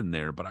pretty good in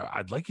there, but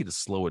I'd like you to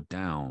slow it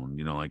down.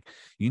 Like,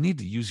 you need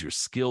to use your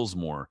skills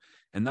more.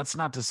 And that's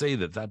not to say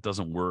that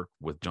doesn't work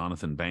with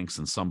Jonathan Banks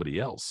and somebody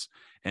else.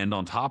 And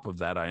on top of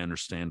that, I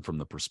understand from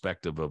the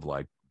perspective of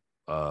like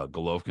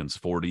Golovkin's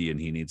 40 and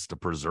he needs to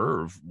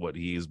preserve what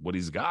he's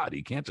got.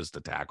 He can't just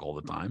attack all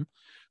the time.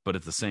 But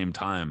at the same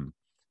time,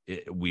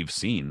 we've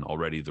seen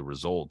already the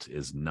result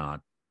is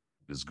not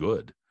as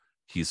good.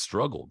 He's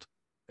struggled.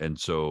 And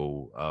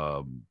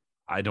so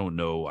I don't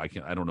know. I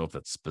don't know if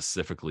that's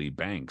specifically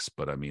Banks,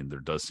 but there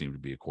does seem to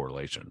be a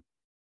correlation.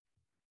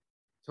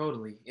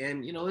 Totally.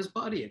 And, his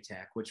body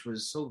attack, which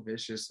was so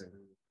vicious and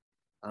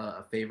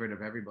a favorite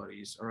of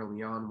everybody's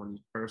early on when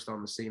he first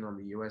on the scene, on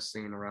the U.S.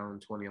 scene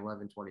around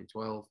 2011,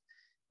 2012.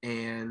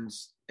 And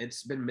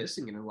it's been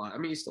missing in a lot.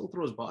 He still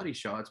throws body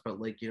shots, but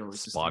like,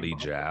 it's body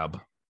jab.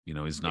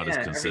 He's not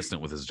as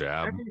consistent with his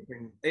jab.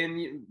 Everything.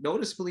 And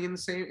noticeably in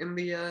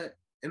the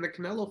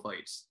Canelo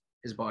fights,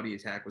 his body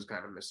attack was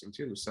kind of missing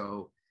too.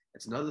 So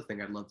it's another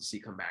thing I'd love to see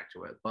come back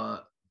to it.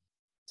 But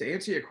to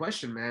answer your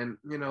question, man,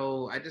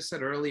 I just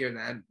said earlier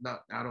that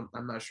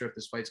I'm not sure if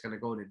this fight's going to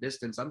go the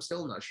distance. I'm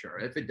still not sure.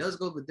 If it does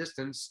go the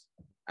distance,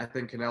 I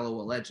think Canelo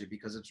will edge it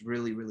because it's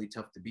really, really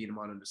tough to beat him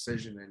on a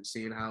decision. And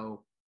seeing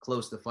how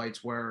close the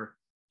fights were,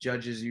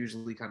 judges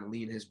usually kind of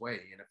lean his way.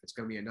 And if it's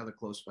going to be another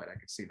close fight, I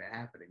could see that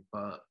happening.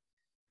 But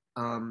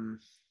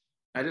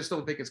I just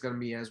don't think it's going to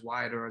be as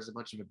wide or as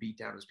much of a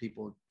beatdown as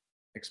people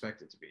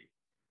expect it to be.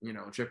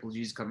 Triple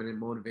G's coming in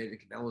motivated.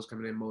 Canelo's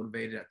coming in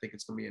motivated. I think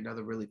it's going to be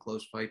another really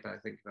close fight, but I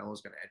think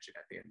Canelo's going to edge it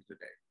at the end of the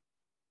day.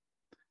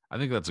 I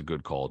think that's a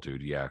good call,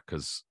 dude. Yeah,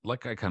 because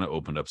like I kind of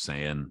opened up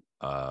saying,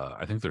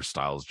 I think their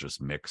styles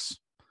just mix.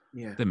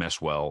 Yeah, they mesh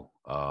well.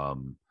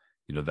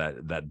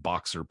 That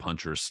boxer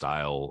puncher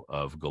style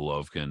of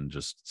Golovkin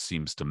just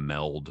seems to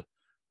meld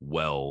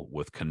well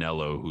with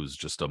Canelo, who's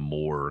just a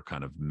more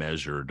kind of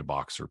measured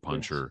boxer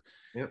puncher.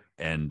 Yep.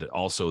 And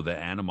also the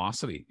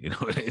animosity,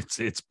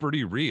 it's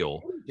pretty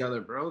real. Each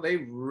other, bro. They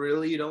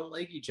really don't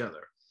like each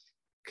other.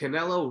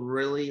 Canelo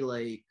really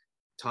like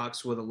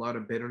talks with a lot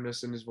of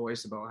bitterness in his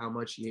voice about how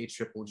much he hates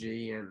Triple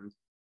G and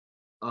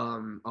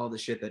all the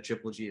shit that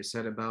Triple G has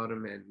said about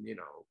him and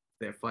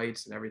their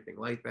fights and everything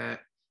like that.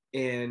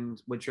 And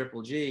with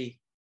Triple G,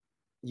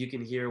 you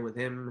can hear with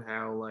him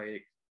how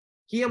like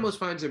he almost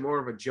finds it more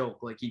of a joke.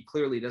 Like he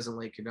clearly doesn't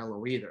like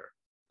Canelo either.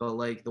 But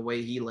like the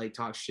way he like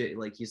talks shit,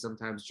 like he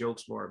sometimes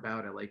jokes more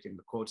about it, like in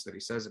the quotes that he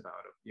says about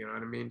him. You know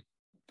what I mean?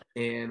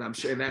 And I'm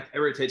sure that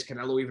irritates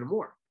Canelo even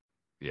more.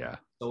 Yeah.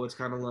 So it's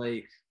kind of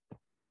like,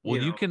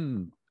 well,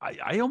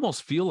 I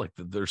almost feel like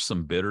that there's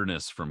some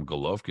bitterness from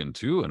Golovkin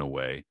too, in a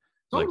way.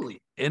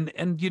 Totally. Like,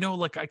 and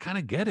like I kind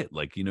of get it.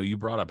 Like, you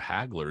brought up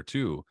Hagler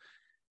too.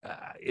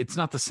 It's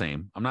not the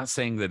same. I'm not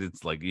saying that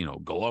it's like,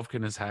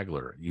 Golovkin is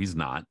Hagler. He's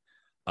not.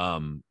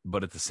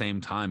 But at the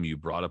same time, you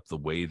brought up the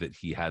way that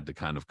he had to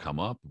kind of come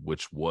up,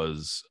 which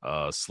was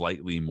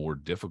slightly more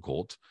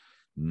difficult,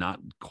 not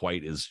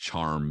quite as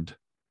charmed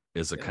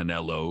as a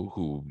Canelo,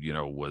 who,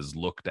 was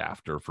looked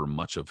after for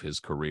much of his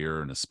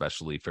career, and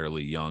especially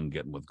fairly young,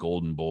 getting with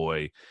Golden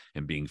Boy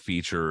and being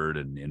featured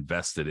and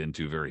invested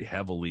into very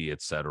heavily,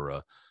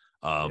 etc.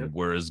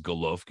 Whereas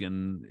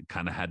Golovkin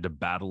kind of had to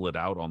battle it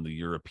out on the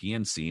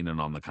European scene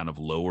and on the kind of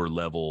lower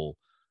level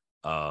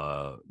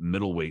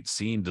middleweight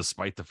scene,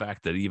 despite the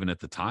fact that even at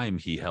the time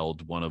he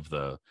held one of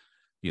the,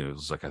 it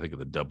was like, I think of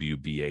the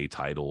WBA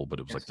title, but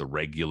it was like the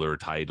regular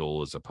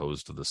title as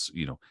opposed to this,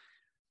 And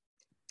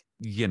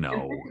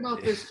think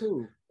about this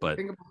too. But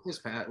think about this,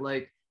 Pat.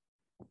 Like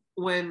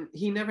when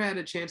he never had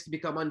a chance to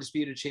become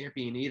undisputed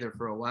champion either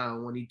for a while,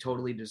 when he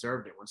totally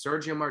deserved it. When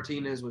Sergio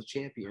Martinez was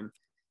champion,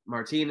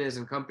 Martinez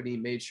and company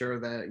made sure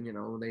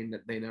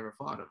that they never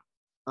fought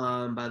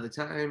him. By the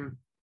time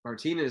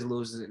Martinez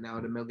loses it now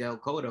to Miguel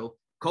Cotto,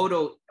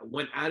 Cotto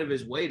went out of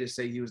his way to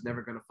say he was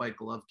never going to fight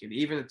Golovkin,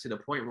 even to the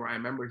point where I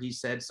remember he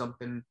said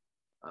something.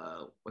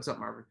 What's up,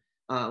 Marvin?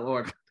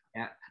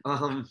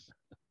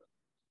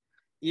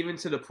 Even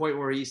to the point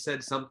where he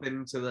said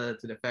something to the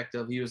effect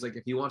of, he was like,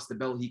 if he wants the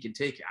belt, he can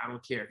take it. I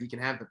don't care. He can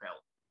have the belt.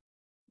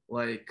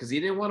 Like, because he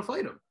didn't want to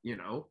fight him,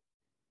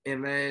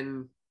 And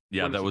then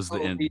that was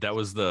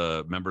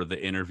remember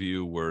the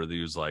interview where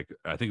he was like,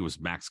 I think it was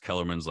Max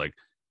Kellerman's like,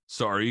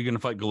 so are you going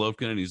to fight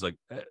Golovkin? And he's like,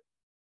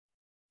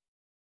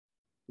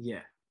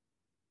 yeah,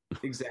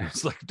 exactly.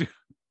 It's like, dude,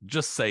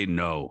 just say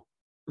no.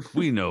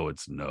 We know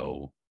it's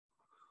no.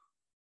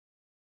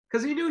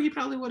 Because he knew he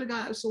probably would have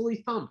got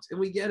absolutely thumped, and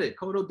we get it.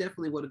 Cotto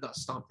definitely would have got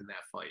stomped in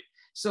that fight.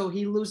 So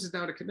he loses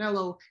now to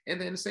Canelo, and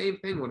then same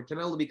thing when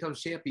Canelo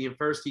becomes champion.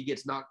 First, he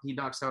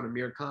knocks out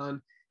Amir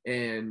Khan,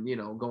 and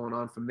going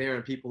on from there,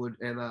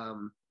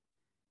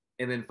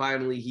 and then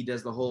finally he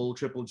does the whole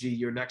Triple G,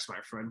 you're next, my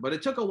friend. But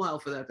it took a while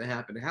for that to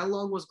happen. How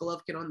long was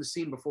Golovkin on the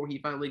scene before he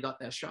finally got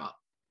that shot?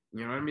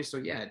 You know what I mean? So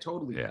yeah,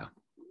 totally.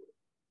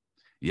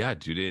 Yeah,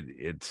 dude,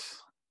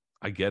 it's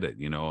I get it.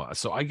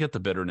 So I get the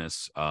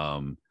bitterness.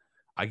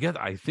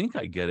 I think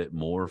I get it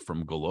more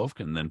from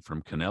Golovkin than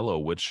from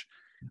Canelo, which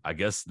I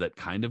guess that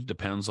kind of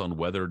depends on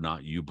whether or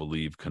not you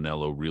believe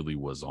Canelo really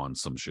was on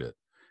some shit.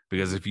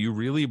 Because if you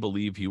really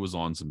believe he was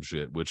on some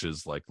shit, which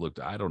is like, look,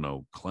 I don't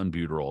know,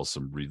 clenbuterol,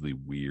 some really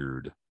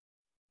weird,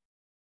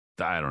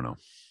 I don't know,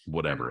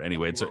 whatever.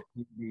 Anyway, it's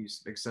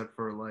except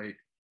for like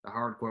the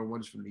hardcore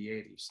ones from the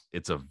 80s.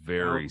 It's a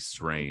very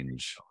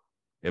strange,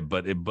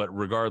 but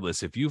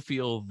regardless, if you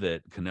feel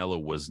that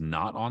Canelo was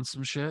not on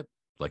some shit,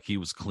 like he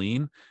was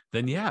clean,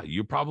 then yeah,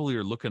 you probably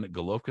are looking at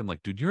Golovkin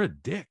like, dude, you're a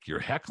dick. You're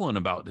heckling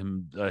him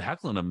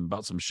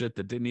about some shit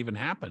that didn't even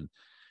happen.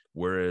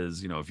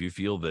 Whereas, if you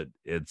feel that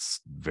it's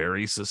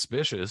very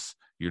suspicious,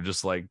 you're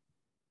just like,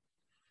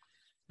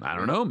 I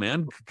don't know,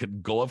 man.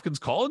 Golovkin's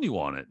calling you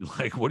on it.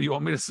 Like, what do you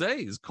want me to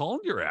say? He's calling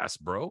your ass,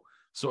 bro.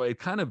 So it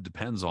kind of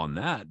depends on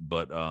that.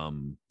 But, I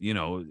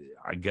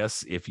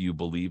guess if you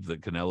believe that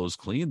Canelo's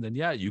clean, then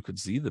yeah, you could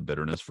see the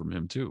bitterness from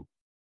him too.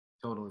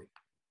 Totally.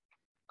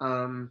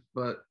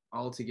 But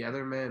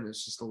altogether, man,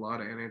 it's just a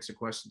lot of unanswered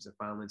questions that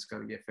finally it's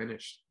going to get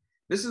finished.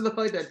 This is the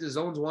fight that the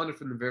Zones wanted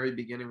from the very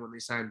beginning when they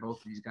signed both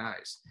of these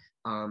guys.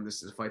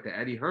 This is a fight that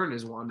Eddie Hearn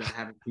has wanted to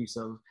have a piece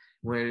of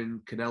when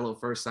Canelo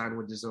first signed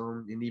with the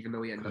Zone, and even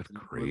though he had nothing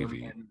to do with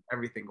him and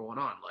everything going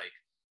on, like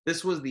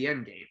this was the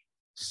end game.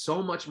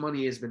 So much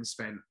money has been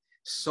spent.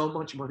 So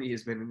much money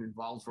has been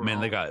involved for. Man,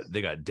 they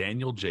got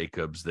Daniel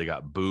Jacobs, they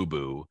got Boo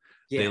Boo.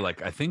 Yeah.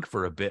 They I think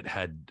for a bit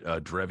had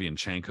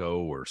Derevianchenko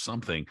or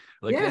something.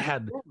 Like they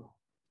had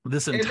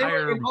this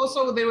entire. And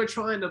also they were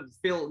trying to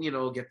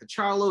get the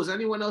Charlos,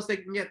 anyone else they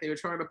can get. They were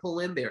trying to pull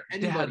in there.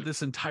 Anybody. They had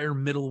this entire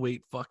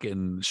middleweight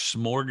fucking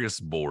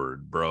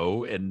smorgasbord,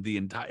 bro, and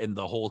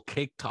the whole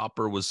cake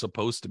topper was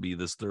supposed to be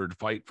this third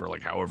fight for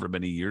like however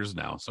many years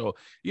now. So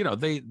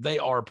they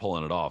are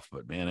pulling it off,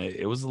 but man,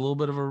 it was a little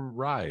bit of a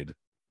ride.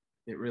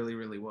 It really,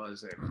 really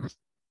was. And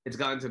it's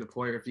gotten to the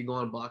point where if you go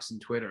on boxing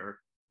Twitter,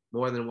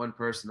 more than one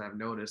person I've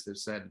noticed have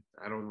said,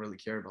 I don't really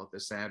care about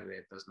this Saturday.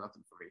 It does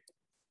nothing for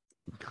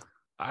me.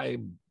 I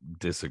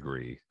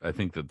disagree. I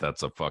think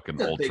that's a fucking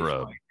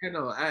ultra.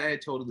 I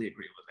totally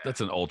agree with that.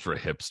 That's an ultra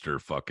hipster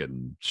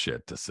fucking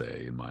shit to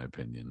say, in my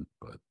opinion.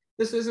 But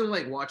this isn't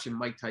like watching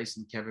Mike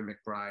Tyson, Kevin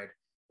McBride,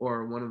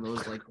 or one of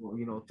those like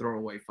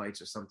throwaway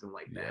fights or something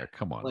like that. Yeah,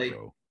 come on, like,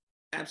 bro.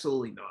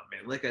 Absolutely not,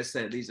 man. Like I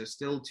said, these are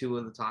still two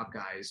of the top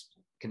guys.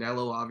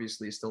 Canelo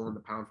obviously is still in the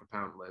pound for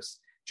pound list.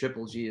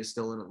 Triple G is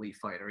still an elite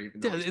fighter,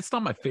 even though it's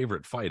not my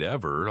favorite fight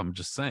ever. I'm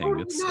just saying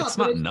it's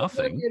not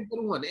nothing. Be a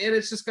good one. And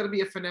it's just going to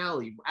be a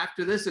finale.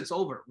 After this, it's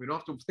over. We don't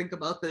have to think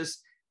about this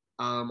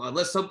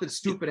unless something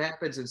stupid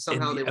happens and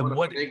somehow they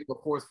want to make the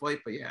fourth fight.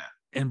 But yeah.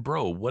 And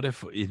bro, what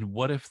if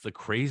the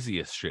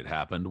craziest shit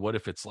happened? What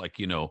if it's like,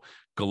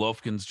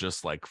 Golovkin's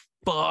just like,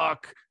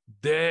 fuck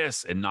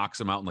this, and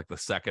knocks him out in like the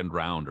second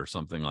round or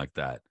something like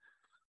that?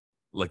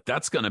 Like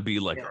that's going to be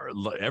like,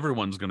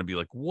 everyone's going to be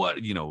like, what?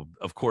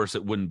 Of course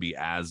it wouldn't be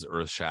as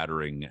earth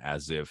shattering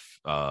as if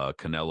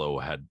Canelo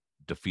had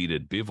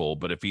defeated Bivol,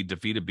 but if he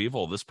defeated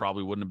Bivol, this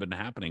probably wouldn't have been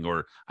happening.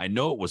 Or I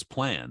know it was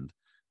planned,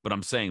 but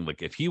I'm saying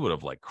like if he would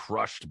have like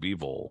crushed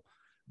Bivol,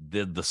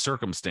 the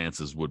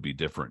circumstances would be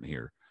different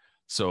here.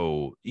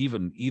 So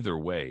either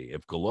way,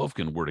 if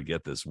Golovkin were to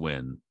get this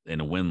win, and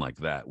a win like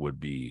that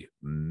would be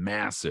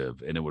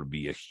massive, and it would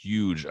be a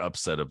huge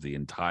upset of the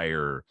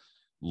entire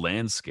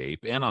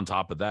landscape. And on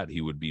top of that, he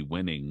would be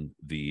winning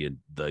the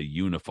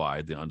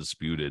unified, the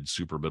undisputed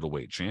super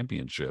middleweight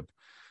championship.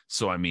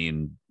 So, I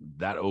mean,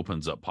 that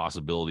opens up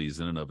possibilities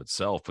in and of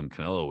itself, and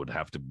Canelo would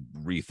have to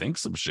rethink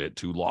some shit.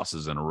 2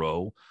 losses in a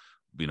row,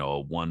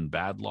 one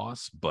bad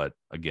loss. But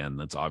again,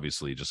 that's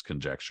obviously just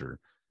conjecture.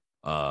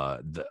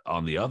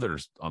 On the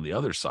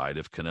other side,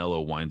 if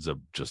Canelo winds up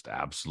just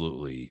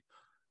absolutely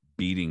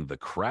beating the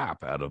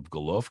crap out of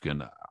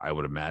Golovkin, I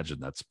would imagine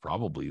that's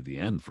probably the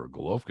end for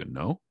Golovkin.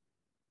 No,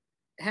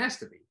 It has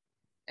to be.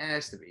 It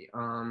has to be.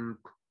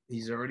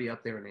 He's already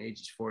up there in age.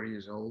 He's 40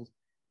 years old.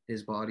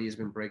 His body has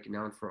been breaking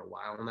down for a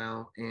while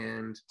now,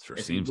 and sure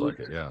seems like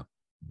it. Yeah.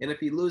 And if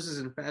he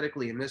loses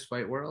emphatically in this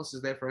fight, where else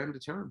is there for him to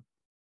turn?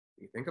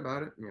 You think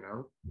about it.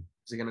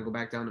 Is he going to go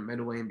back down to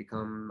middleweight and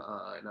become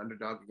an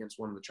underdog against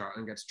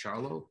against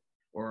Charlo,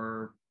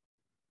 or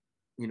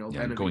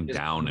going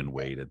down in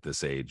weight at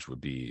this age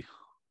would be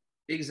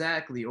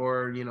exactly,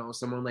 or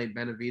someone like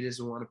Benavidez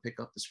who want to pick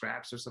up the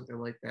scraps or something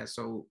like that.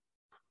 So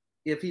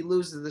if he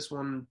loses this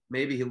one,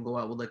 maybe he'll go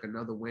out with like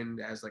another win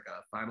as like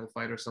a final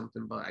fight or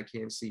something. But I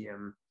can't see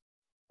him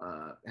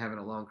having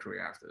a long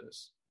career after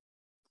this.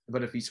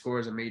 But if he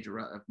scores a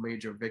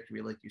major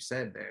victory, like you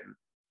said, then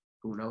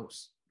who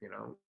knows?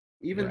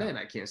 Even then,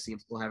 I can't see him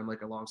still having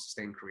like a long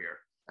sustained career.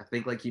 I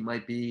think like he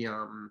might be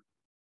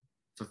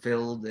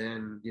fulfilled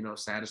and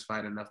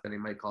satisfied enough that he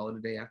might call it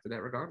a day after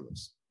that,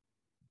 regardless.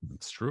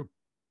 That's true.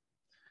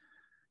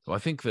 So I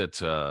think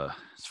that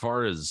as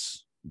far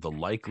as the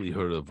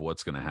likelihood of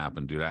what's going to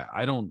happen, dude,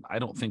 I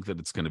don't think that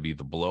it's going to be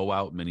the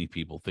blowout many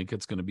people think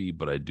it's going to be,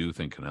 but I do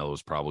think Canelo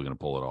is probably going to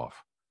pull it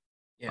off.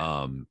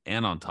 Yeah.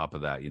 And on top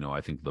of that,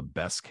 I think the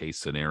best case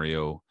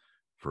scenario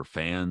for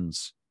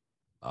fans,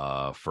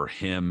 for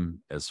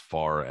him, as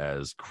far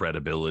as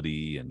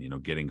credibility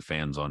and getting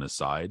fans on his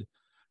side,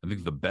 I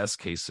think the best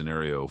case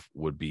scenario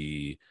would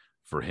be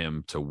for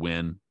him to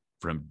win,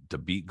 for him to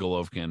beat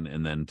Golovkin,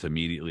 and then to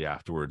immediately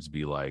afterwards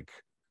be like,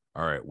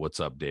 all right, what's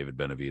up, David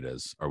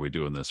Benavidez? Are we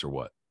doing this or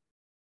what?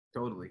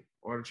 Totally.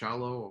 Or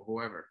Charlo or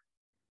whoever.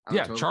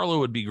 Charlo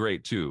would be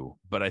great too.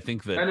 But I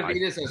think that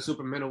Benavidez as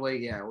super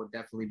middleweight, it would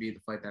definitely be the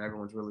fight that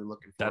everyone's really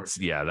looking for. That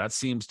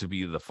seems to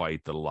be the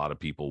fight that a lot of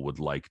people would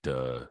like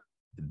the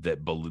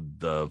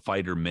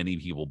fighter many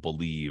people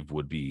believe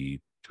would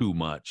be too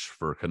much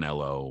for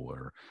Canelo,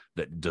 or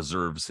that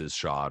deserves his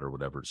shot or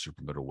whatever,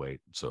 super middleweight.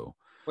 So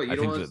I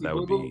think that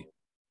would be.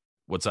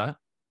 What's that?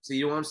 So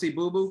you don't want to see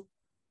Boo Boo?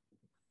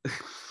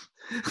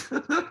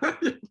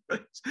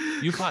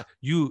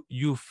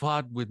 you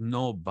fought with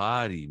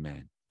nobody,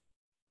 man.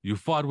 You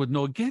fought with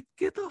get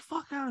the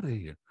fuck out of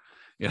here.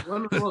 Yeah.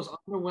 One of the most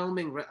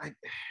underwhelming.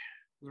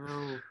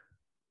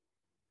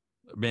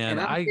 Man,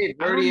 I've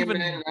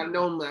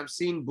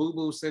seen Boo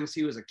Boo since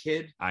he was a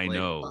kid. I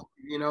know.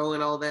 And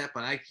all that,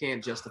 but I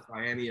can't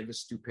justify any of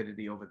his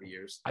stupidity over the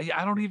years.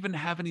 I don't even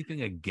have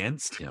anything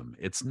against him.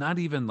 It's not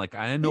even like,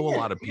 I know a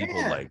lot of people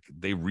like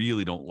they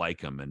really don't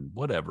like him and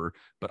whatever,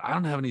 but I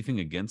don't have anything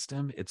against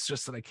him. It's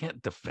just that I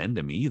can't defend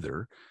him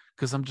either,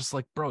 because I'm just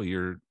like, bro,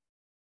 you're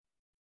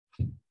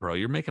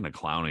making a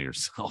clown of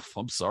yourself.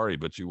 I'm sorry,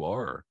 but you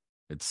are.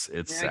 It's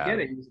sad. I get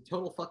it. He's a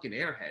total fucking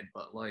airhead,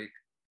 but like,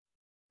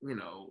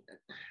 it's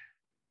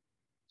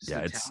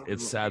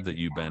sad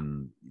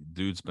that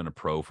dude's been a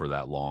pro for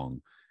that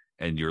long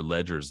and your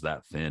ledger's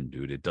that thin,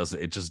 dude. It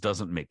just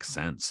doesn't make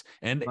sense.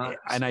 And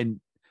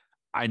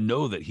I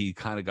know that he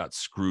kind of got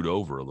screwed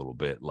over a little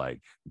bit,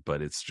 like,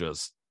 but it's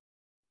just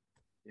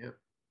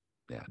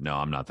no,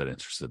 I'm not that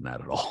interested in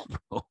that at all,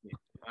 bro.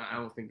 I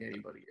don't think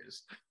anybody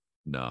is.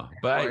 No,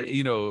 but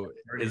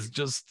it's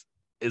just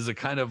is a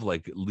kind of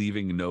like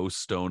leaving no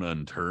stone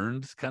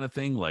unturned kind of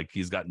thing. Like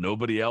he's got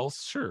nobody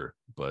else, sure,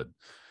 but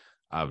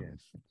I'm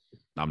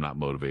not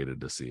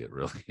motivated to see it,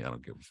 really. I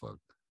don't give a fuck.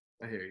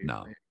 I hear you.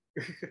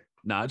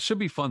 No, it should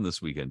be fun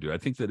this weekend, dude. I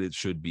think that it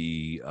should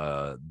be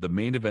the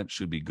main event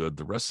should be good.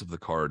 The rest of the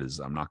card is,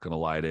 I'm not going to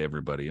lie to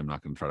everybody, I'm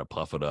not going to try to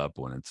puff it up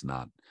when it's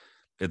not.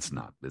 It's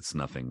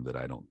nothing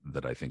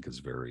that I think is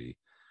very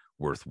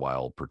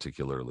worthwhile,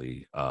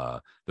 particularly.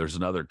 There's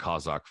another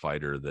Kazakh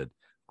fighter that,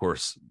 of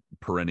course,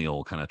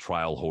 perennial kind of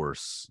trial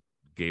horse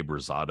Gabe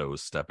Rosado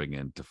is stepping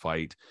in to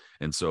fight.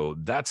 And so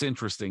that's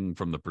interesting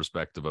from the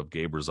perspective of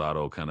Gabe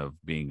Rosado kind of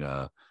being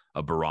a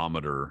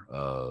barometer,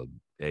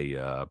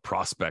 a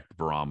prospect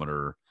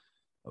barometer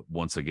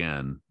once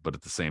again. But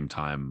at the same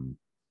time,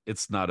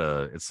 it's not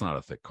a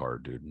thick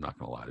card, dude. I'm not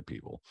going to lie to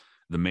people.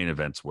 The main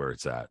event's where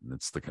it's at, and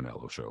it's the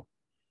Canelo show.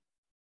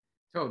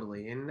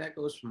 Totally. And that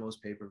goes for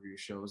most pay-per-view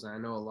shows. I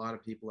know a lot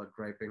of people are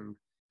griping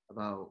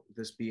about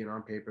this being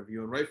on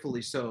pay-per-view, and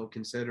rightfully so,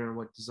 considering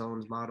what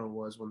DAZN's motto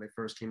was when they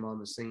first came on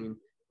the scene,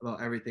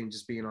 about everything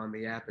just being on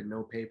the app and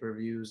no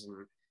pay-per-views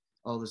and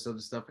all this other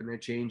stuff. And they're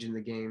changing the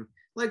game,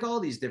 like all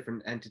these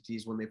different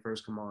entities when they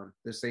first come on.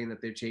 They're saying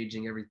that they're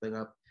changing everything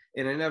up,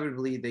 and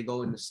inevitably they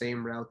go in the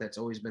same route that's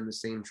always been the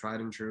same, tried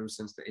and true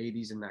since the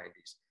 80s and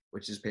 90s,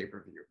 which is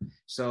pay-per-view.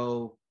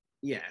 So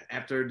yeah,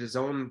 after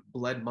DAZN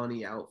bled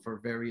money out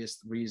for various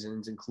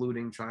reasons,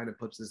 including trying to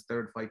put this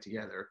third fight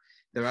together,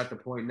 they're at the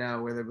point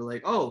now where they'll be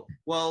like, oh,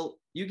 well,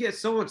 you get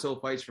so-and-so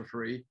fights for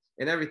free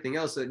and everything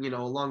else,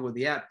 along with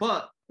the app.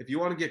 But if you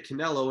want to get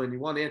Canelo and you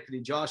want Anthony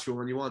Joshua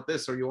and you want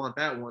this or you want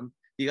that one,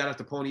 you got to have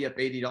to pony up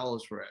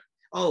 $80 for it.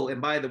 Oh,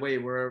 and by the way,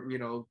 we're,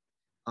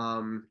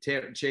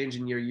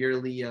 changing your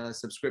yearly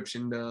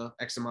subscription to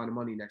X amount of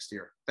money next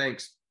year.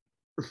 Thanks.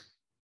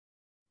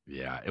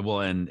 Yeah,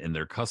 well, and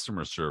their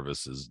customer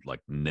service is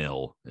like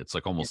nil. It's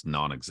like almost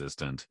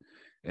non-existent.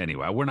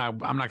 Anyway, I'm not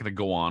going to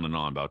go on and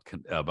on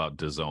about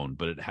DAZN,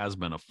 but it has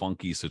been a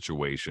funky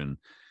situation,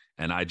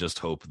 and I just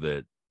hope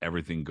that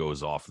everything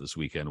goes off this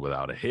weekend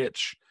without a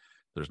hitch.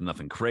 There's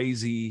nothing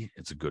crazy.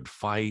 It's a good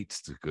fight.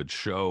 It's a good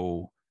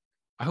show.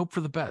 I hope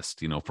for the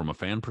best. From a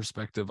fan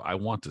perspective, I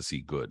want to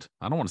see good.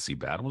 I don't want to see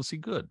bad. I want to see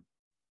good.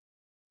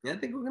 Yeah, I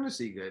think we're going to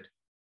see good.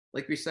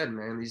 Like we said,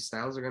 man, these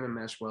styles are going to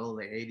mesh well.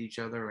 They hate each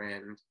other,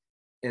 and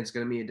it's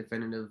going to be a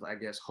definitive, I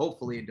guess,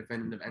 hopefully a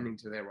definitive ending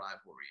to their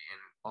rivalry. And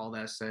all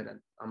that said,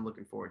 I'm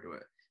looking forward to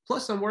it.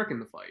 Plus, I'm working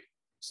the fight.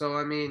 So,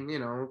 I mean,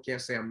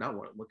 can't say I'm not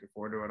looking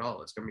forward to it at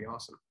all. It's going to be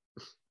awesome.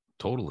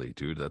 Totally,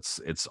 dude.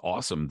 It's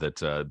awesome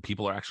that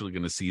people are actually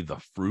going to see the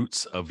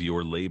fruits of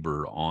your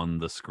labor on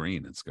the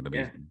screen. It's going to be,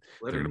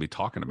 they're going to be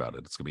talking about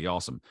it. It's going to be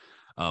awesome.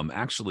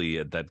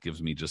 Actually, that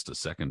gives me just a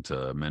second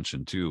to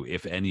mention too,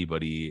 if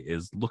anybody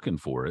is looking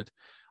for it,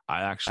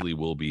 I actually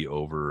will be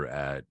over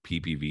at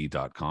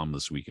ppv.com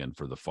this weekend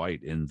for the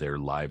fight in their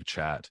live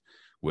chat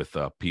with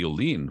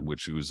Piolín,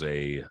 which was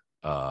a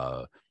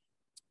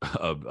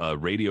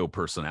radio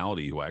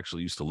personality who I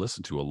actually used to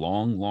listen to a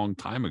long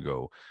time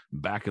ago,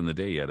 back in the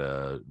day, at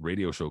a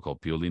radio show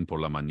called Piolín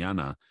por la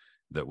Mañana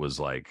that was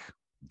like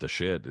the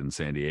shit in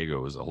San Diego.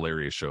 It was a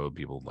hilarious show.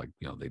 People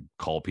they'd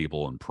call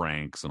people and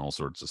pranks and all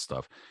sorts of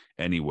stuff.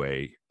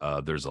 Anyway,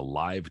 there's a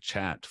live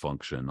chat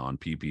function on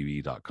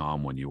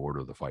ppv.com when you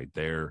order the fight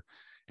there,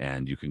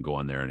 and you can go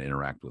on there and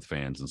interact with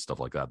fans and stuff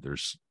like that.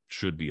 There's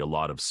should be a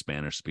lot of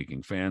Spanish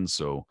speaking fans,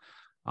 so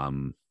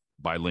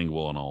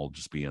bilingual, and I'll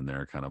just be in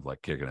there kind of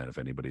like kicking it if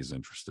anybody's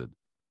interested.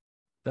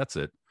 That's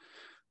it.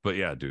 But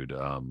yeah, dude,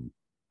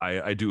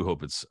 I do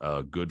hope it's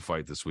a good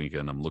fight this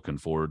weekend. I'm looking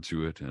forward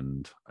to it,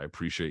 and I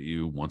appreciate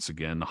you once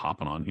again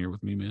hopping on here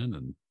with me, man.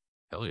 And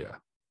hell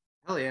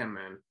yeah,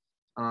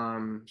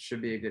 man.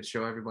 Should be a good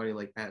show. Everybody,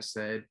 like Pat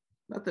said,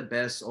 not the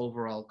best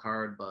overall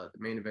card, but the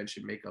main event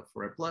should make up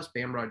for it. Plus,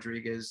 Bam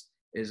Rodriguez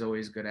is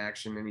always good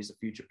action, and he's a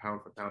future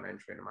pound for pound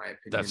entrant, in my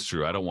opinion. That's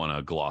true. I don't want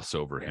to gloss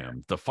over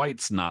him. The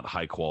fight's not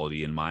high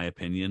quality, in my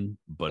opinion,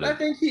 but I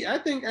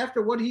think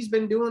after what he's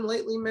been doing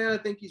lately, man, I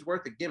think he's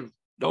worth a gimme.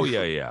 Oh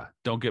yeah.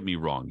 Don't get me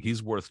wrong.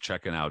 He's worth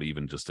checking out,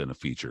 even just in a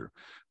feature.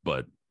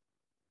 But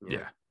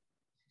yeah.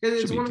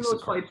 It's one of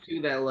those fights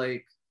too that,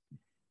 like,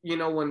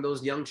 when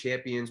those young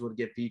champions would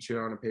get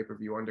featured on a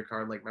pay-per-view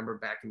undercard, like remember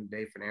back in the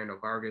day, Fernando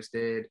Vargas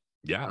did.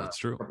 Yeah, that's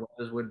true.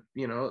 It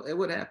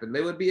would happen.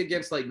 They would be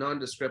against like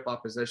nondescript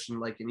opposition,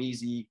 like an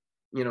easy,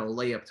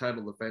 layup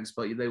title defense,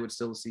 but they would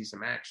still see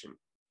some action.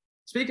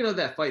 Speaking of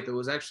that fight, that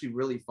was actually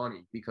really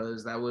funny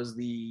because that was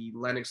the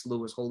Lennox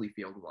Lewis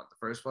Holyfield one, the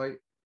first fight.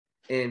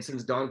 And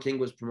since Don King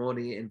was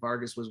promoting it and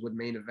Vargas was with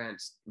main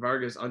events,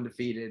 Vargas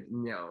undefeated,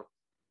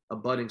 a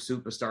budding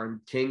superstar, and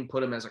King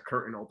put him as a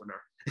curtain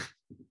opener.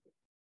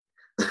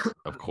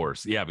 Of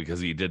course, yeah, because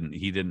he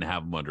didn't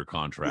have him under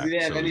contract. He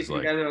didn't have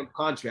anything on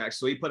contract,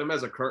 so he put him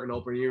as a curtain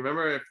opener. You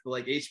remember if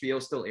like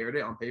HBO still aired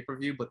it on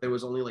pay-per-view, but there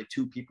was only like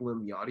 2 people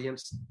in the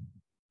audience.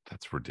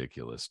 That's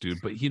ridiculous,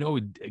 dude. But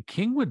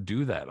King would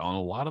do that on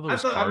a lot of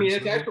those. It's actually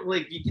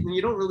like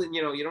you don't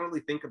really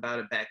think about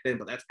it back then,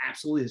 but that's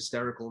absolutely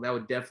hysterical. That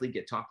would definitely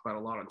get talked about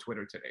a lot on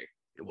Twitter today.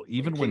 Well,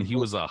 even when he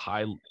was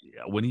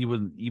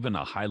even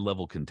a high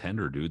level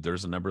contender, dude,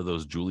 there's a number of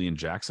those Julian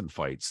Jackson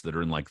fights that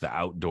are in like the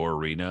outdoor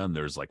arena, and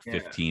there's like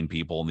 15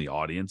 people in the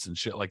audience and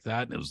shit like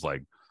that. And it was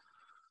like,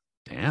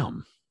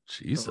 damn,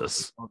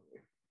 Jesus.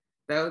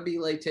 That would be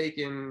like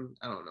taking,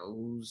 I don't know,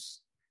 who's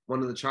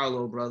one of the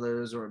Charlo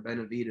brothers or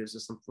Benavides or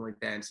something like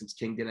that. And since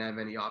King didn't have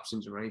any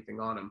options or anything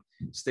on him,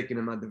 sticking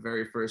him at the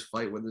very first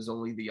fight where there's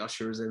only the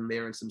ushers in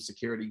there and some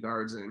security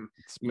guards and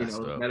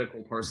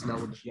medical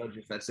personnel with the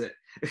judges. That's it.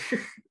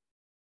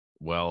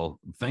 Well,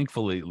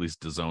 thankfully, at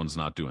least DAZN's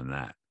not doing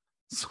that.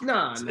 So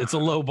no, it's a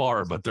low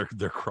bar, but they're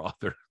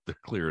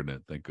clearing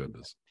it. Thank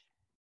goodness.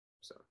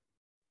 So,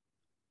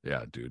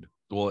 yeah, dude.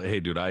 Well, hey,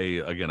 dude, I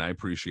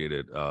appreciate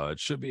it. It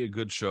should be a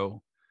good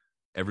show.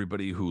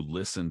 Everybody who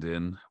listened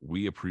in,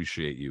 we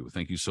appreciate you.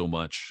 Thank you so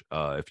much.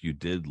 If you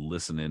did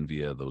listen in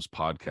via those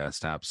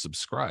podcast apps,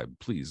 subscribe.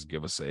 Please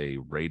give us a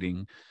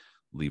rating,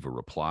 leave a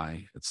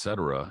reply,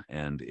 etc.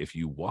 And if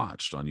you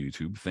watched on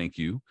YouTube, thank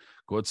you.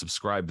 Go ahead,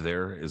 subscribe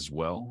there as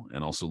well,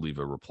 and also leave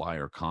a reply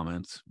or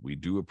comment. We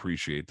do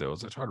appreciate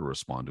those. I try to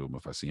respond to them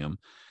if I see them.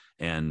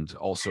 And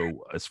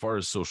also, as far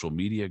as social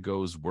media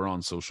goes, we're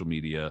on social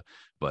media,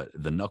 but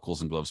the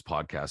Knuckles and Gloves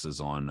podcast is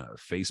on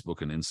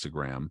Facebook and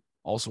Instagram,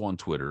 also on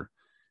Twitter.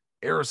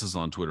 Eris is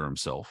on Twitter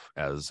himself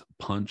as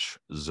Punch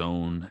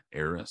Zone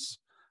Eris.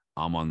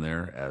 I'm on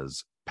there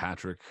as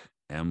Patrick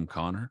M.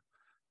 Connor.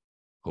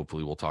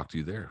 Hopefully we'll talk to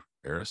you there.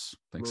 Eris,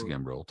 thanks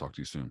again, bro. We'll talk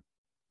to you soon.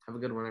 Have a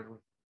good one, everyone.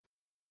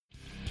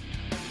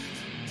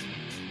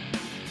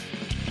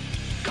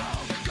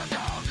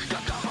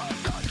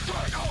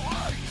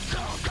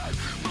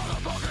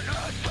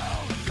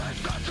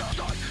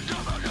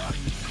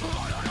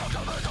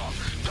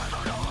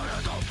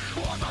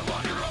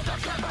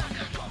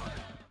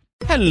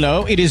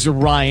 Hello, it is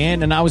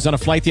Ryan, and I was on a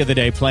flight the other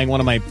day playing one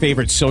of my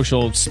favorite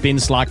social spin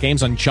slot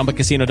games on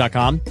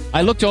ChumbaCasino.com.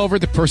 I looked over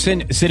at the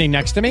person sitting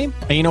next to me,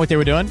 and you know what they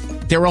were doing?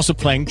 They were also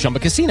playing Chumba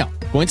Casino.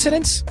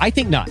 Coincidence? I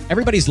think not.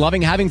 Everybody's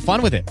loving having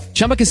fun with it.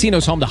 Chumba Casino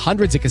is home to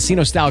hundreds of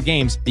casino-style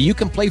games that you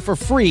can play for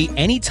free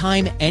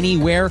anytime,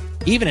 anywhere,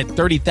 even at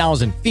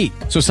 30,000 feet.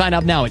 So sign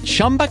up now at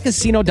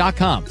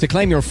ChumbaCasino.com to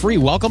claim your free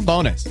welcome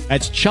bonus.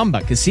 That's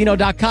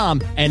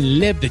ChumbaCasino.com and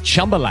live the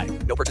Chumba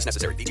life. No purchase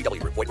necessary.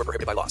 VGW. Void where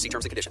prohibited by law. See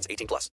terms and conditions. 18+.